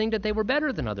starting to think that they were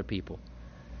better than other people.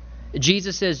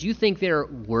 Jesus says, you think they're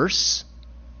worse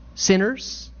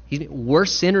sinners?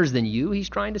 Worse sinners than you, he's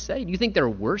trying to say. Do you think they're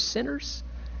worse sinners?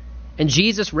 And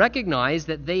Jesus recognized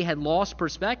that they had lost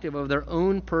perspective of their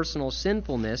own personal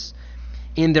sinfulness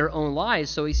in their own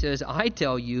lives. So he says, I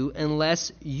tell you,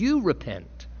 unless you repent.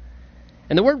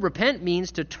 And the word repent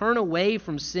means to turn away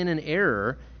from sin and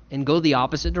error and go the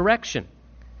opposite direction.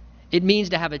 It means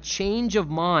to have a change of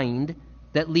mind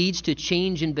that leads to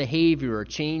change in behavior or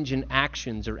change in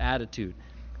actions or attitude.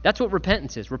 That's what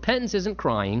repentance is. Repentance isn't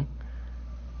crying.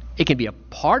 It can be a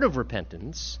part of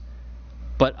repentance,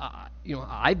 but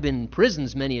I've been in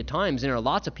prisons many a times, and there are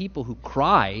lots of people who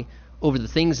cry over the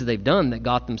things that they've done that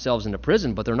got themselves into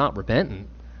prison, but they're not repentant.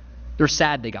 They're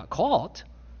sad they got caught,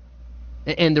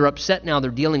 and they're upset now they're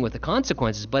dealing with the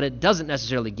consequences, but it doesn't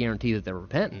necessarily guarantee that they're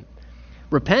repentant.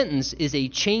 Repentance is a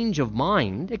change of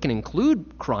mind. It can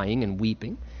include crying and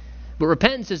weeping, but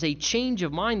repentance is a change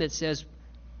of mind that says,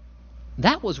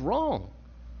 that was wrong.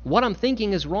 What I'm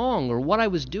thinking is wrong, or what I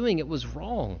was doing, it was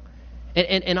wrong.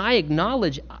 And I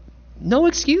acknowledge no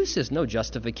excuses, no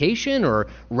justification or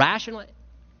rational.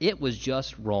 It was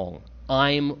just wrong.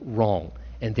 I'm wrong.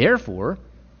 And therefore,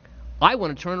 I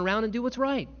want to turn around and do what's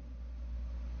right.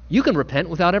 You can repent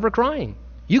without ever crying.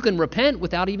 You can repent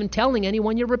without even telling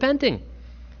anyone you're repenting.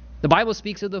 The Bible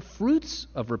speaks of the fruits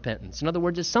of repentance. In other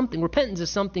words, repentance is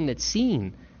something that's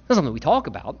seen. It's not something we talk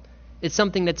about. It's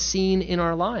something that's seen in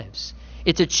our lives.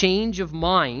 It's a change of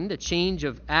mind, a change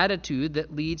of attitude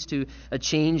that leads to a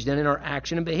change then in our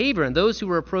action and behavior. And those who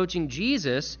were approaching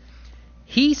Jesus,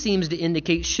 he seems to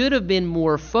indicate, should have been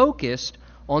more focused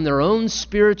on their own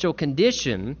spiritual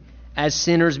condition as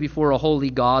sinners before a holy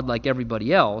God like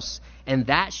everybody else, and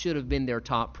that should have been their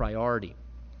top priority.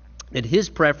 That his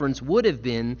preference would have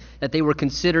been that they were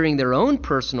considering their own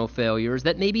personal failures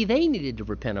that maybe they needed to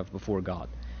repent of before God.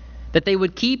 That they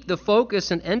would keep the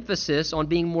focus and emphasis on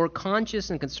being more conscious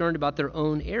and concerned about their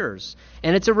own errors.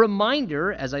 And it's a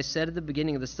reminder, as I said at the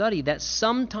beginning of the study, that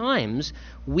sometimes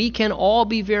we can all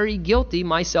be very guilty,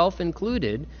 myself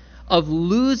included, of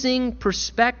losing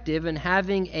perspective and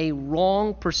having a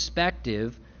wrong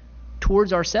perspective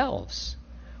towards ourselves,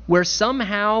 where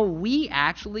somehow we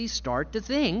actually start to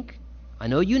think, I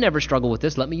know you never struggle with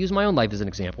this, let me use my own life as an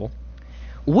example,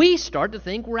 we start to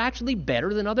think we're actually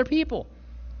better than other people.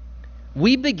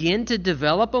 We begin to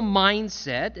develop a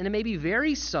mindset, and it may be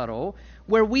very subtle,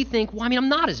 where we think, well, I'm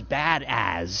not as bad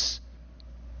as.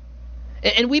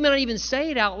 And we may not even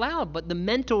say it out loud, but the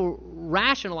mental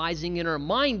rationalizing in our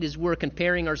mind is we're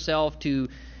comparing ourselves to,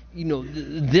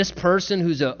 this person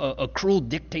who's a cruel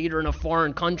dictator in a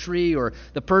foreign country, or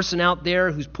the person out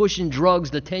there who's pushing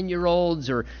drugs to 10-year-olds,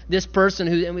 or this person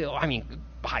who,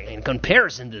 in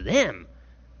comparison to them,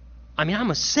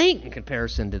 I'm a saint in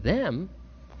comparison to them.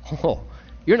 Oh,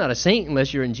 you're not a saint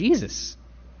unless you're in Jesus.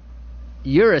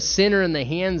 You're a sinner in the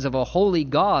hands of a holy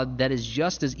God that is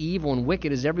just as evil and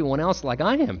wicked as everyone else like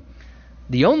I am.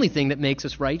 The only thing that makes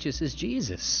us righteous is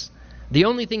Jesus. The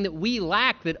only thing that we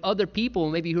lack that other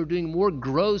people, maybe who are doing more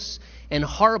gross and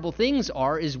horrible things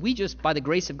are, is we just, by the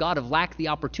grace of God, have lacked the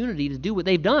opportunity to do what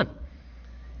they've done.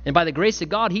 And by the grace of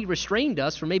God, he restrained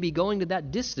us from maybe going to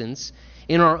that distance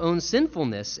in our own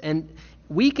sinfulness. And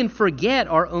we can forget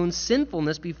our own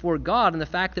sinfulness before God and the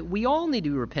fact that we all need to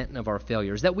be repentant of our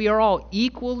failures, that we are all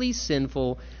equally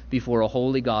sinful before a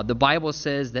holy God. The Bible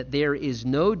says that there is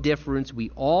no difference.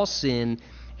 We all sin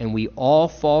and we all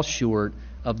fall short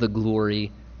of the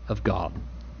glory of God.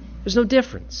 There's no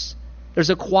difference. There's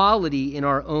a quality in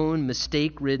our own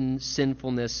mistake-ridden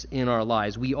sinfulness in our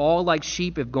lives. We all, like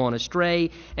sheep, have gone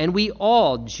astray, and we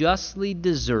all justly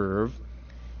deserve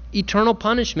eternal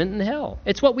punishment in hell.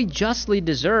 It's what we justly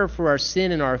deserve for our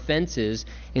sin and our offenses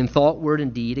in thought, word,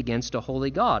 and deed against a holy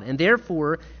God. And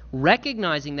therefore,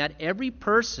 recognizing that every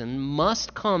person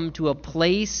must come to a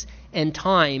place and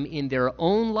time in their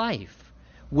own life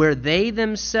where they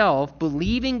themselves,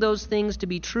 believing those things to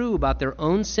be true about their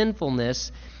own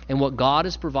sinfulness and what God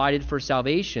has provided for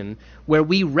salvation, where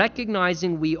we,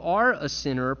 recognizing we are a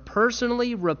sinner,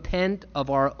 personally repent of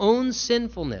our own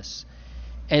sinfulness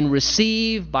and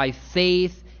receive by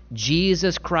faith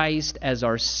Jesus Christ as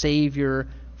our Savior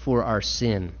for our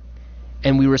sin.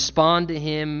 And we respond to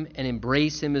him and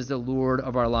embrace him as the Lord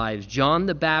of our lives. John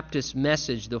the Baptist's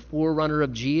message, the forerunner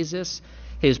of Jesus,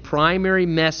 his primary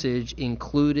message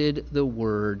included the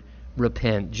word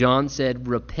repent. John said,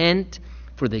 repent,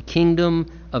 for the kingdom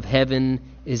of heaven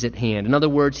is at hand. In other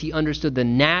words, he understood the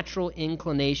natural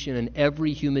inclination in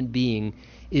every human being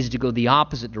is to go the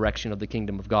opposite direction of the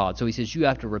kingdom of God. So he says you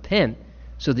have to repent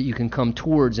so that you can come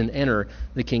towards and enter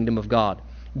the kingdom of God.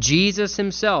 Jesus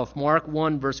himself, Mark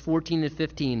 1, verse 14 and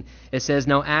 15, it says,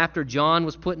 now after John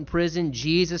was put in prison,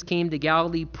 Jesus came to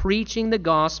Galilee preaching the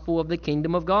gospel of the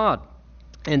kingdom of God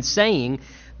and saying,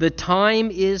 the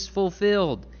time is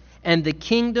fulfilled and the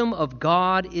kingdom of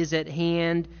God is at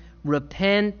hand.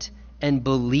 Repent and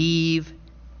believe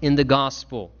in the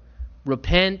gospel.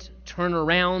 Repent, turn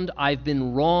around. I've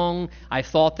been wrong. I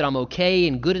thought that I'm okay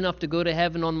and good enough to go to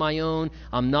heaven on my own.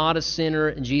 I'm not a sinner.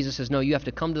 And Jesus says, no, you have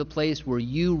to come to the place where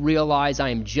you realize I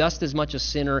am just as much a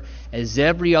sinner as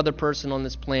every other person on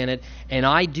this planet, and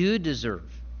I do deserve,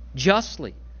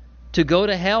 justly, to go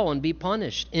to hell and be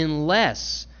punished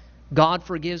unless God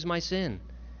forgives my sin.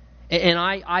 And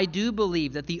I do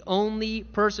believe that the only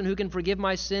person who can forgive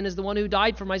my sin is the one who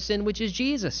died for my sin, which is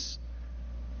Jesus.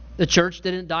 The church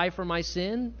didn't die for my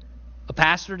sin. A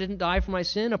pastor didn't die for my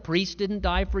sin. A priest didn't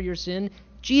die for your sin.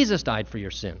 Jesus died for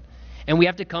your sin. And we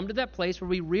have to come to that place where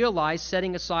we realize,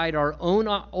 setting aside our own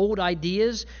old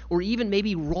ideas or even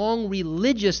maybe wrong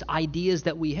religious ideas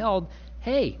that we held,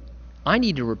 hey, I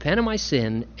need to repent of my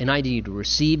sin and I need to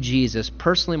receive Jesus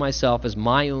personally myself as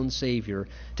my own Savior,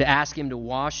 to ask him to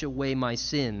wash away my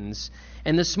sins.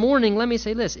 And this morning, let me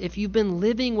say this. If you've been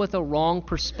living with a wrong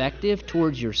perspective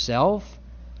towards yourself,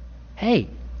 hey,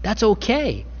 that's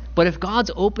okay. But if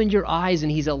God's opened your eyes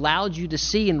and he's allowed you to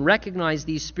see and recognize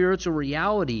these spiritual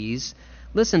realities,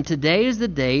 listen, today is the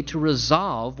day to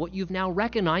resolve what you've now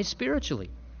recognized spiritually.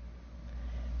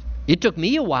 It took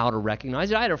me a while to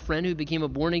recognize it. I had a friend who became a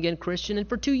born-again Christian, and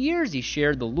for 2 years he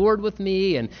shared the Lord with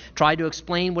me and tried to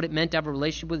explain what it meant to have a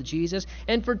relationship with Jesus.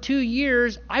 And for 2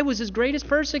 years, I was his greatest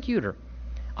persecutor.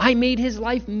 I made his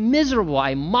life miserable.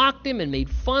 I mocked him and made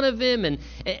fun of him.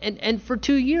 And for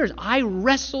 2 years, I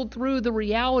wrestled through the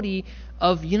reality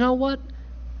of, you know what?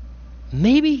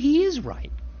 Maybe he is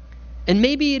right. And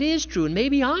maybe it is true. And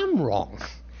maybe I'm wrong.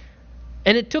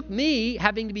 And it took me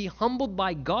having to be humbled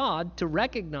by God to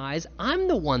recognize I'm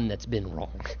the one that's been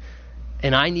wrong.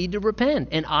 And I need to repent.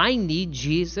 And I need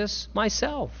Jesus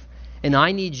myself. And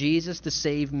I need Jesus to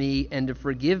save me and to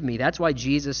forgive me. That's why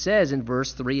Jesus says in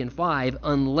verse 3 and 5,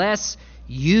 unless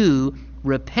you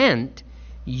repent,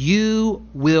 you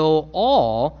will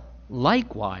all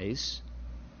likewise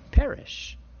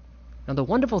perish. Now the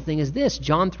wonderful thing is this,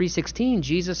 John 3:16,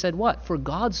 Jesus said what? For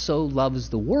God so loves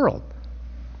the world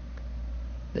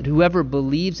that whoever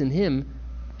believes in him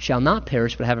shall not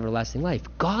perish but have everlasting life.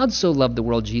 God so loved the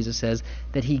world, Jesus says,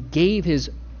 that he gave his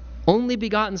only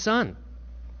begotten Son,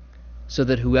 so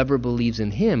that whoever believes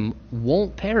in him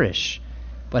won't perish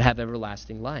but have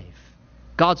everlasting life.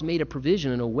 God's made a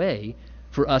provision in a way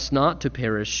for us not to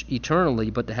perish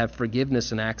eternally, but to have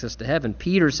forgiveness and access to heaven.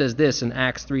 Peter says this in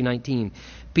Acts 3:19.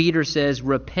 Peter says,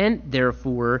 repent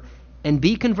therefore and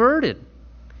be converted,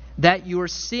 that your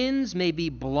sins may be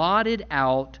blotted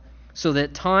out, so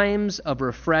that times of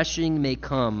refreshing may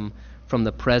come from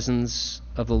the presence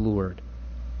of the Lord.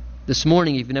 This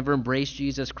morning, if you've never embraced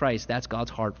Jesus Christ, that's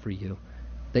God's heart for you,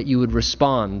 that you would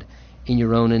respond in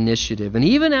your own initiative. And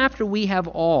even after we have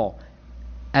all,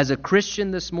 as a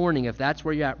Christian this morning, if that's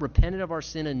where you're at, repented of our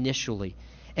sin initially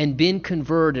and been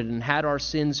converted and had our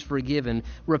sins forgiven,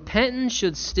 repentance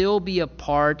should still be a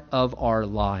part of our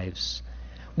lives,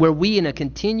 where we, in a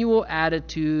continual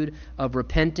attitude of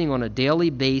repenting on a daily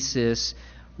basis,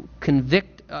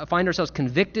 find ourselves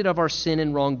convicted of our sin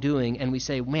and wrongdoing, and we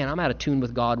say, man, I'm out of tune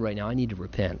with God right now. I need to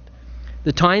repent.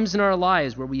 The times in our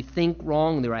lives where we think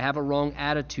wrongly or I have a wrong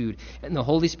attitude, and the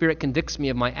Holy Spirit convicts me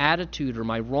of my attitude or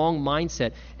my wrong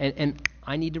mindset, and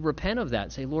I need to repent of that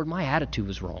and say, Lord, my attitude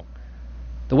was wrong.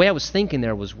 The way I was thinking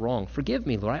there was wrong. Forgive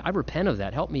me, Lord. I repent of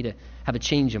that. Help me to have a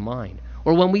change of mind.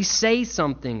 Or when we say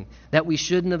something that we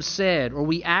shouldn't have said, or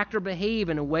we act or behave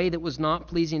in a way that was not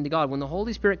pleasing to God, when the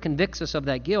Holy Spirit convicts us of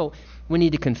that guilt, we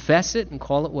need to confess it and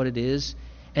call it what it is,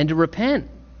 and to repent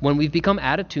when we've become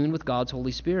out of tune with God's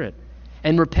Holy Spirit.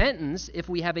 And repentance, if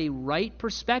we have a right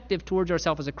perspective towards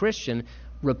ourselves as a Christian,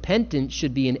 repentance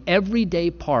should be an everyday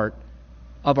part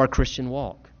of our Christian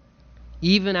walk.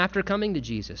 Even after coming to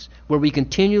Jesus, where we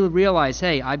continually realize,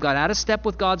 hey, I've got out of step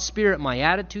with God's Spirit, my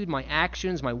attitude, my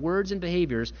actions, my words and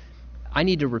behaviors. I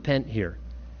need to repent here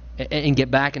and get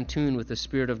back in tune with the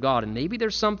Spirit of God. And maybe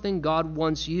there's something God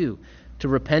wants you to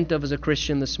repent of as a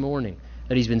Christian this morning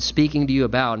that he's been speaking to you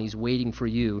about, and he's waiting for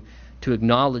you to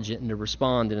acknowledge it and to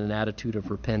respond in an attitude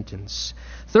of repentance.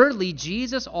 Thirdly,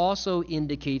 Jesus also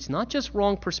indicates not just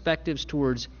wrong perspectives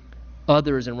towards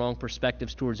others and wrong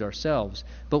perspectives towards ourselves,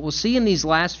 but we'll see in these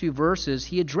last few verses,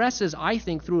 he addresses, I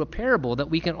think, through a parable that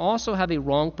we can also have a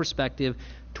wrong perspective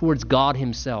towards God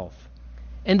himself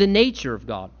and the nature of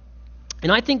God.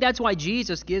 And I think that's why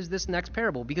Jesus gives this next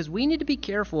parable, because we need to be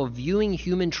careful of viewing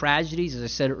human tragedies, as I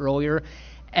said earlier,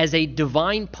 as a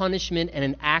divine punishment and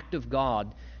an act of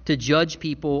God to judge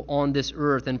people on this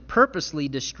earth and purposely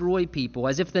destroy people,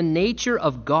 as if the nature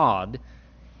of God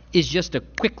is just to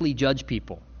quickly judge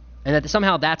people, and that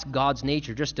somehow that's God's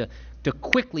nature, just to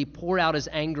quickly pour out his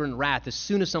anger and wrath as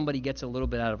soon as somebody gets a little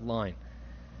bit out of line.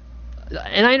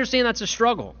 And I understand that's a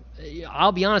struggle.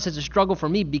 I'll be honest, it's a struggle for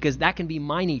me, because that can be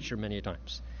my nature many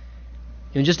times.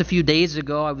 Just a few days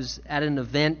ago, I was at an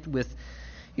event with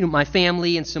my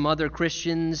family and some other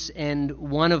Christians, and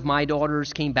one of my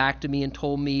daughters came back to me and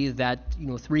told me that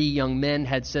 3 young men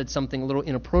had said something a little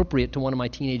inappropriate to one of my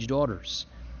teenage daughters.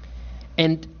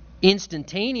 And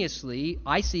instantaneously,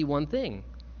 I see one thing: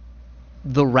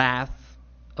 the wrath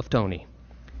of Tony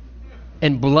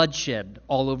and bloodshed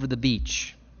all over the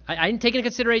beach. I didn't take into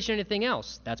consideration anything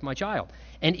else. That's my child.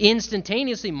 And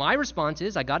instantaneously, my response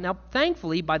is,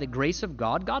 thankfully, by the grace of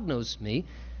God, God knows me.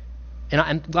 And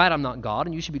I'm glad I'm not God,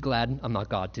 and you should be glad I'm not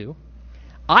God too.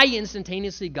 I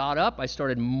instantaneously got up. I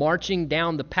started marching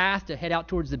down the path to head out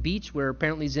towards the beach where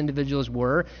apparently these individuals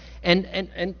were.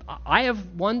 And I have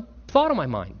one thought on my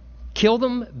mind: kill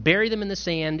them, bury them in the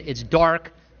sand. It's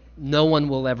dark. No one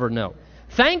will ever know.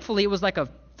 Thankfully, it was like a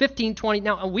 15, 20.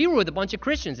 Now, we were with a bunch of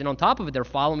Christians, and on top of it, they're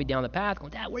following me down the path,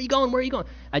 going, Dad, where are you going? Where are you going?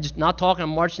 I just not talking. I'm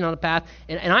marching down the path.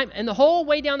 And the whole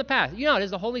way down the path, it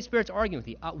is the Holy Spirit's arguing with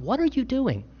you. What are you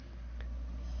doing?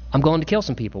 I'm going to kill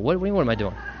some people. What am I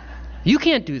doing? You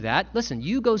can't do that. Listen,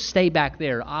 you go stay back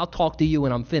there. I'll talk to you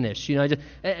when I'm finished.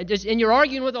 And you're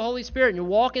arguing with the Holy Spirit, and you're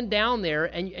walking down there,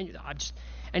 and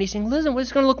he's saying, listen,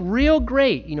 it's going to look real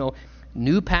great.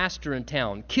 New pastor in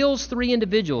town, kills 3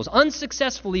 individuals,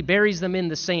 unsuccessfully buries them in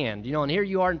the sand. And here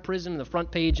you are in prison on the front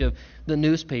page of the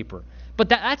newspaper. But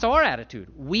that's our attitude.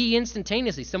 We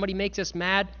instantaneously, somebody makes us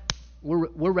mad,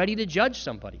 we're ready to judge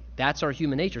somebody. That's our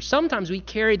human nature. Sometimes we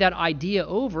carry that idea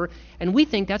over, and we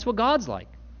think that's what God's like.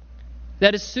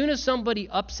 That as soon as somebody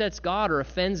upsets God or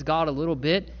offends God a little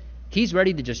bit, he's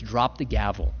ready to just drop the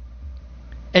gavel.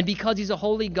 And because he's a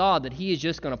holy God, that he is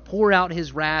just going to pour out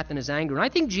his wrath and his anger. And I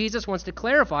think Jesus wants to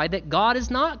clarify that God is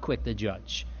not quick to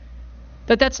judge.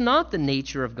 That's not the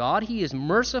nature of God. He is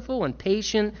merciful and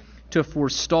patient to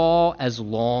forestall as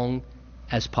long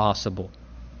as possible.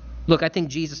 Look, I think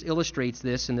Jesus illustrates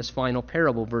this in this final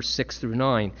parable, verse 6 through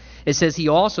 9. It says, he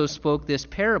also spoke this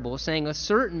parable, saying, a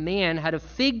certain man had a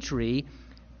fig tree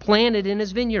planted in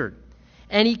his vineyard,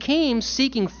 and he came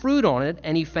seeking fruit on it,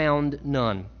 and he found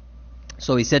none.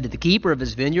 So he said to the keeper of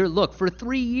his vineyard, look, for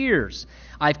 3 years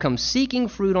I've come seeking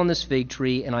fruit on this fig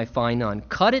tree, and I find none.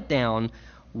 Cut it down.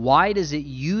 Why does it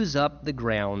use up the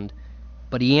ground?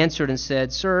 But he answered and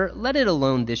said, sir, let it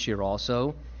alone this year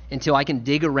also, until I can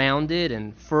dig around it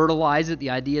and fertilize it. The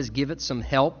idea is give it some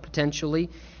help potentially.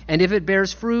 And if it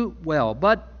bears fruit, well.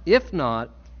 But if not,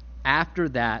 after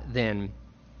that, then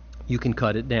you can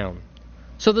cut it down.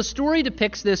 So the story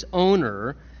depicts this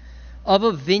owner of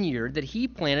a vineyard that he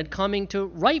planted coming to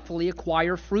rightfully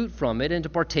acquire fruit from it and to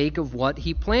partake of what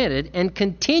he planted, and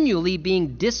continually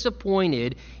being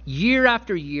disappointed year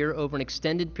after year over an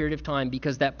extended period of time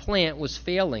because that plant was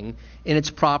failing in its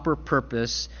proper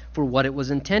purpose for what it was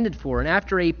intended for. And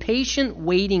after a patient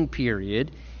waiting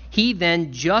period, he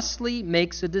then justly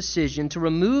makes a decision to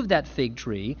remove that fig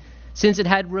tree, since it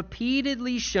had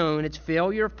repeatedly shown its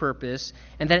failure of purpose,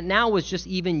 and that it now was just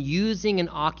even using and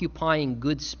occupying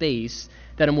good space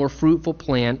that a more fruitful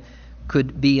plant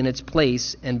could be in its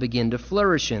place and begin to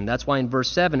flourish in. That's why in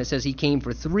verse 7 it says he came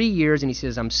for 3 years, and he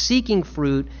says, I'm seeking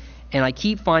fruit, and I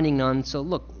keep finding none. So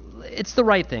look, it's the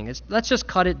right thing. Let's just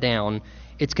cut it down.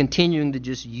 It's continuing to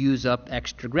just use up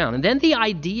extra ground. And then the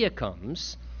idea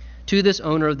comes to this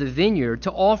owner of the vineyard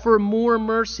to offer more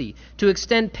mercy, to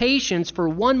extend patience for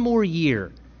 1 more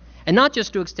year. And not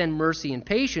just to extend mercy and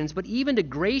patience, but even to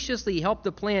graciously help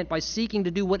the plant by seeking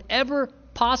to do whatever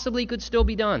possibly could still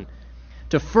be done.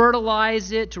 To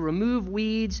fertilize it, to remove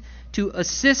weeds, to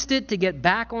assist it to get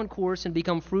back on course and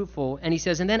become fruitful. And he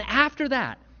says, and then after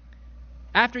that,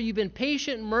 after you've been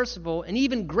patient and merciful and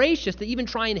even gracious to even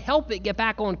try and help it get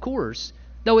back on course,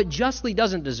 though it justly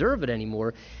doesn't deserve it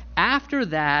anymore, after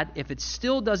that, if it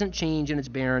still doesn't change and it's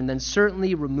barren, then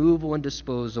certainly removal and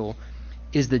disposal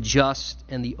is the just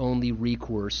and the only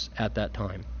recourse at that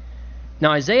time.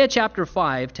 Now, Isaiah chapter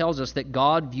 5 tells us that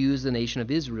God views the nation of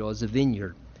Israel as a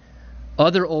vineyard.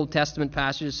 Other Old Testament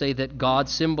passages say that God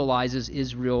symbolizes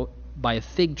Israel by a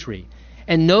fig tree.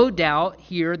 And no doubt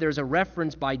here there's a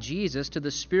reference by Jesus to the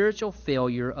spiritual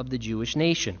failure of the Jewish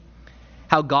nation.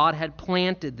 How God had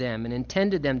planted them and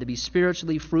intended them to be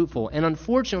spiritually fruitful. And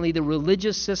unfortunately, the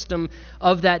religious system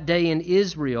of that day in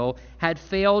Israel had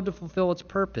failed to fulfill its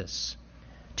purpose,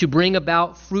 to bring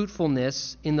about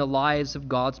fruitfulness in the lives of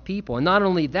God's people. And not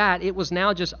only that, it was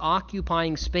now just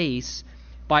occupying space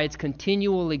by its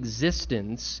continual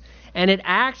existence, and it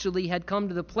actually had come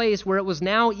to the place where it was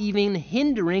now even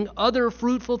hindering other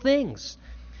fruitful things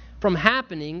from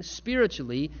happening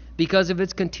spiritually because of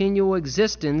its continual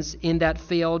existence in that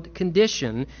failed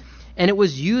condition. And it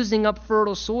was using up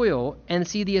fertile soil. And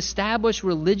see, the established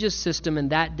religious system in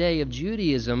that day of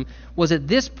Judaism was at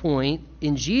this point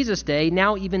in Jesus' day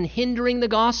now even hindering the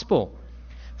gospel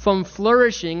from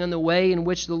flourishing in the way in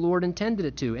which the Lord intended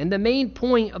it to. And the main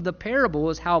point of the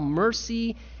parable is how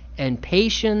mercy and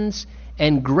patience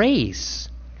and grace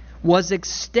was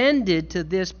extended to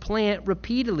this plant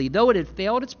repeatedly, though it had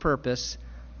failed its purpose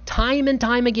time and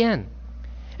time again.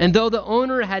 And though the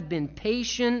owner had been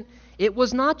patient, it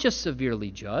was not just severely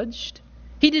judged.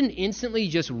 He didn't instantly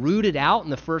just root it out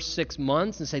in the first 6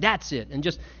 months and say, that's it. And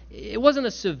it wasn't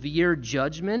a severe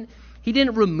judgment. He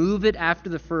didn't remove it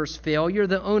after the first failure.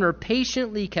 The owner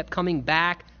patiently kept coming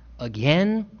back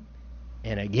again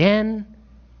and again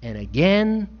and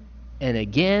again and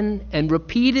again, and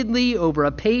repeatedly over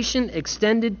a patient,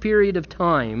 extended period of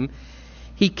time.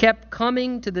 He kept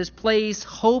coming to this place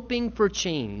hoping for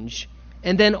change.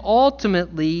 And then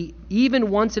ultimately, even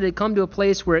once it had come to a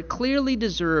place where it clearly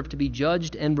deserved to be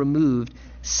judged and removed,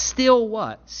 still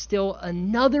what? Still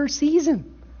another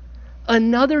season.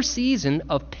 Another season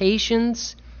of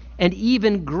patience And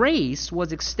even grace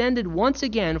was extended once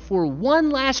again for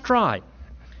one last try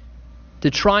to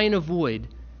try and avoid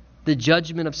the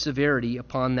judgment of severity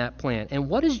upon that plan. And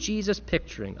what is Jesus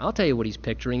picturing? I'll tell you what he's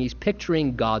picturing. He's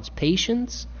picturing God's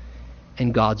patience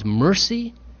and God's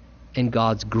mercy and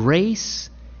God's grace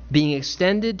being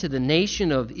extended to the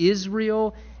nation of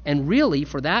Israel, and really,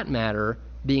 for that matter,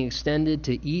 being extended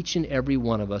to each and every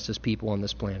one of us as people on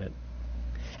this planet.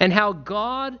 And how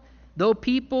God, though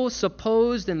people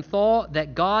supposed and thought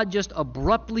that God just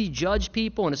abruptly judged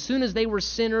people, and as soon as they were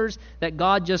sinners, that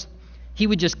He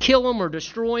would just kill them or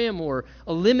destroy them or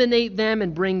eliminate them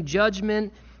and bring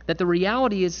judgment, that the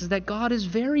reality is that God is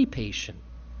very patient.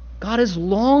 God is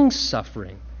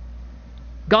long-suffering.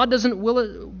 God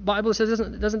the Bible says,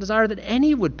 doesn't desire that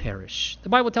any would perish. The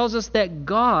Bible tells us that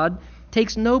God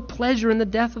takes no pleasure in the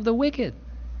death of the wicked.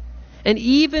 And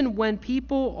even when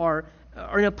people are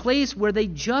in a place where they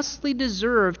justly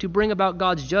deserve to bring about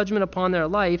God's judgment upon their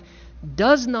life,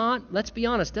 let's be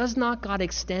honest, does not God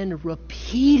extend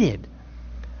repeated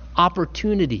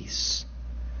opportunities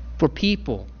for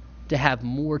people to have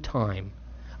more time,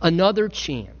 another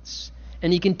chance?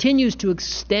 And he continues to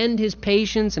extend his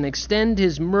patience and extend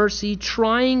his mercy,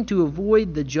 trying to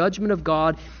avoid the judgment of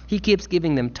God. He keeps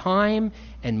giving them time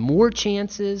and more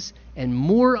chances and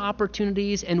more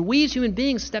opportunities. And we as human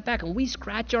beings step back and we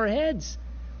scratch our heads.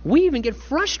 We even get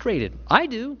frustrated. I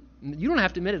do. You don't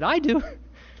have to admit it. I do.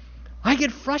 I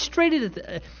get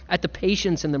frustrated at the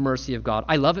patience and the mercy of God.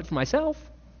 I love it for myself.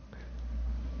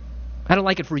 I don't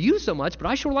like it for you so much, but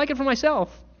I sure like it for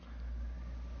myself.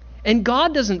 And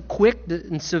God doesn't quick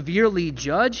and severely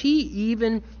judge. He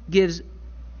even gives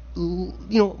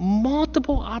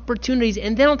multiple opportunities.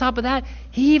 And then on top of that,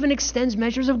 he even extends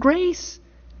measures of grace.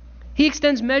 He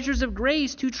extends measures of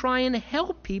grace to try and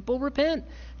help people repent,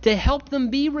 to help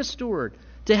them be restored,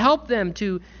 to help them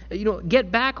to get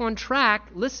back on track.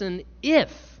 Listen,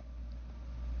 if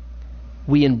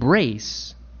we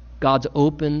embrace God's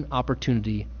open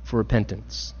opportunity for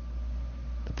repentance.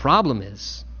 The problem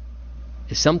is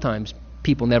sometimes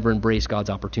people never embrace God's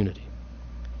opportunity.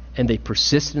 And they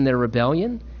persist in their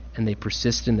rebellion, and they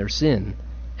persist in their sin,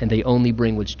 and they only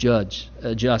bring what's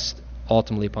just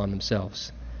ultimately upon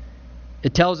themselves.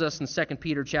 It tells us in 2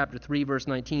 Peter chapter 3, verse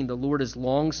 19, the Lord is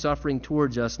long-suffering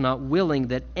towards us, not willing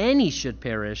that any should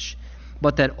perish,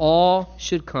 but that all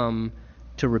should come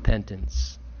to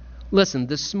repentance. Listen,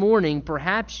 this morning,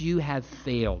 perhaps you have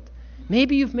failed.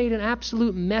 Maybe you've made an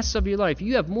absolute mess of your life.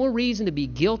 You have more reason to be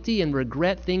guilty and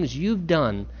regret things you've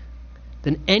done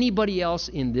than anybody else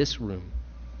in this room.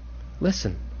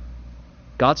 Listen,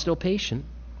 God's still patient.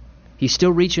 He's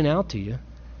still reaching out to you.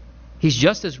 He's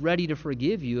just as ready to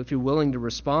forgive you if you're willing to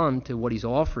respond to what he's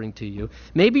offering to you.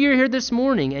 Maybe you're here this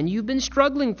morning and you've been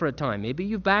struggling for a time. Maybe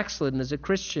you've backslidden as a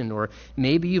Christian, or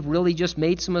maybe you've really just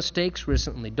made some mistakes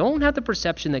recently. Don't have the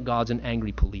perception that God's an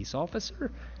angry police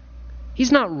officer.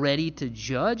 He's not ready to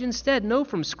judge. Instead, know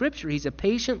from Scripture, he's a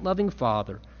patient, loving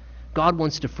Father. God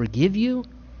wants to forgive you.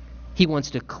 He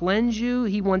wants to cleanse you.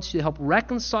 He wants to help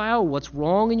reconcile what's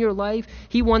wrong in your life.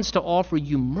 He wants to offer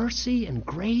you mercy and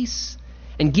grace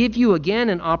and give you again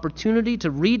an opportunity to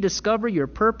rediscover your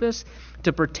purpose,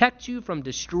 to protect you from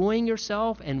destroying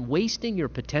yourself and wasting your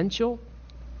potential,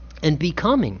 and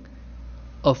becoming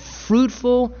a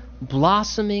fruitful,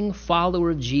 blossoming follower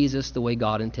of Jesus the way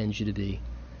God intends you to be.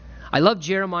 I love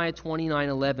Jeremiah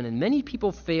 29:11, and many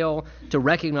people fail to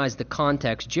recognize the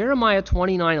context. Jeremiah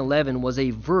 29:11 was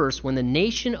a verse when the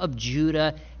nation of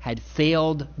Judah had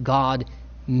failed God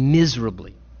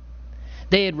miserably.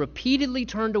 They had repeatedly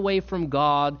turned away from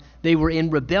God. They were in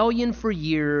rebellion for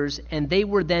years, and they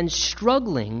were then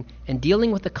struggling and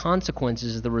dealing with the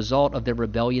consequences as the result of their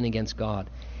rebellion against God.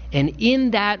 And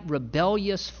in that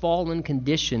rebellious, fallen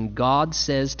condition, God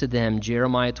says to them,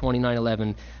 Jeremiah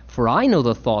 29:11, "For I know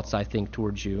the thoughts I think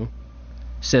towards you,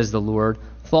 says the Lord,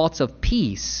 thoughts of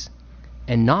peace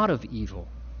and not of evil,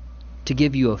 to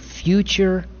give you a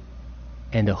future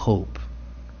and a hope."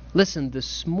 Listen,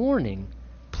 this morning,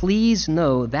 please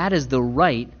know that is the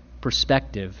right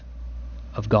perspective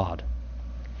of God.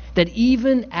 That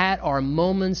even at our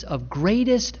moments of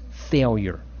greatest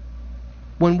failure,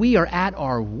 when we are at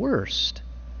our worst,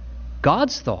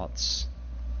 God's thoughts,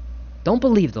 don't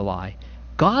believe the lie,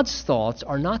 God's thoughts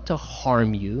are not to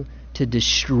harm you, to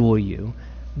destroy you.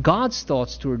 God's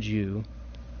thoughts towards you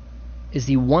is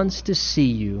He wants to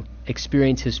see you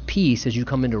experience His peace as you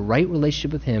come into right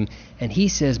relationship with Him. And He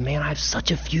says, man, I have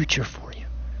such a future for you.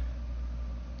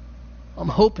 I'm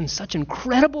hoping such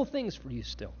incredible things for you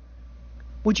still.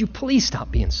 Would you please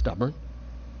stop being stubborn?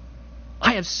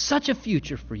 I have such a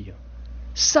future for you.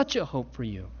 Such a hope for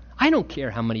you. I don't care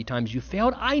how many times you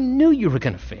failed. I knew you were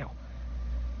going to fail.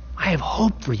 I have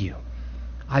hope for you.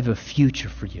 I have a future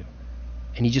for you.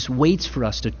 And he just waits for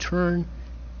us to turn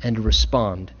and to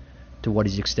respond to what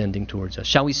he's extending towards us.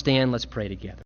 Shall we stand? Let's pray together.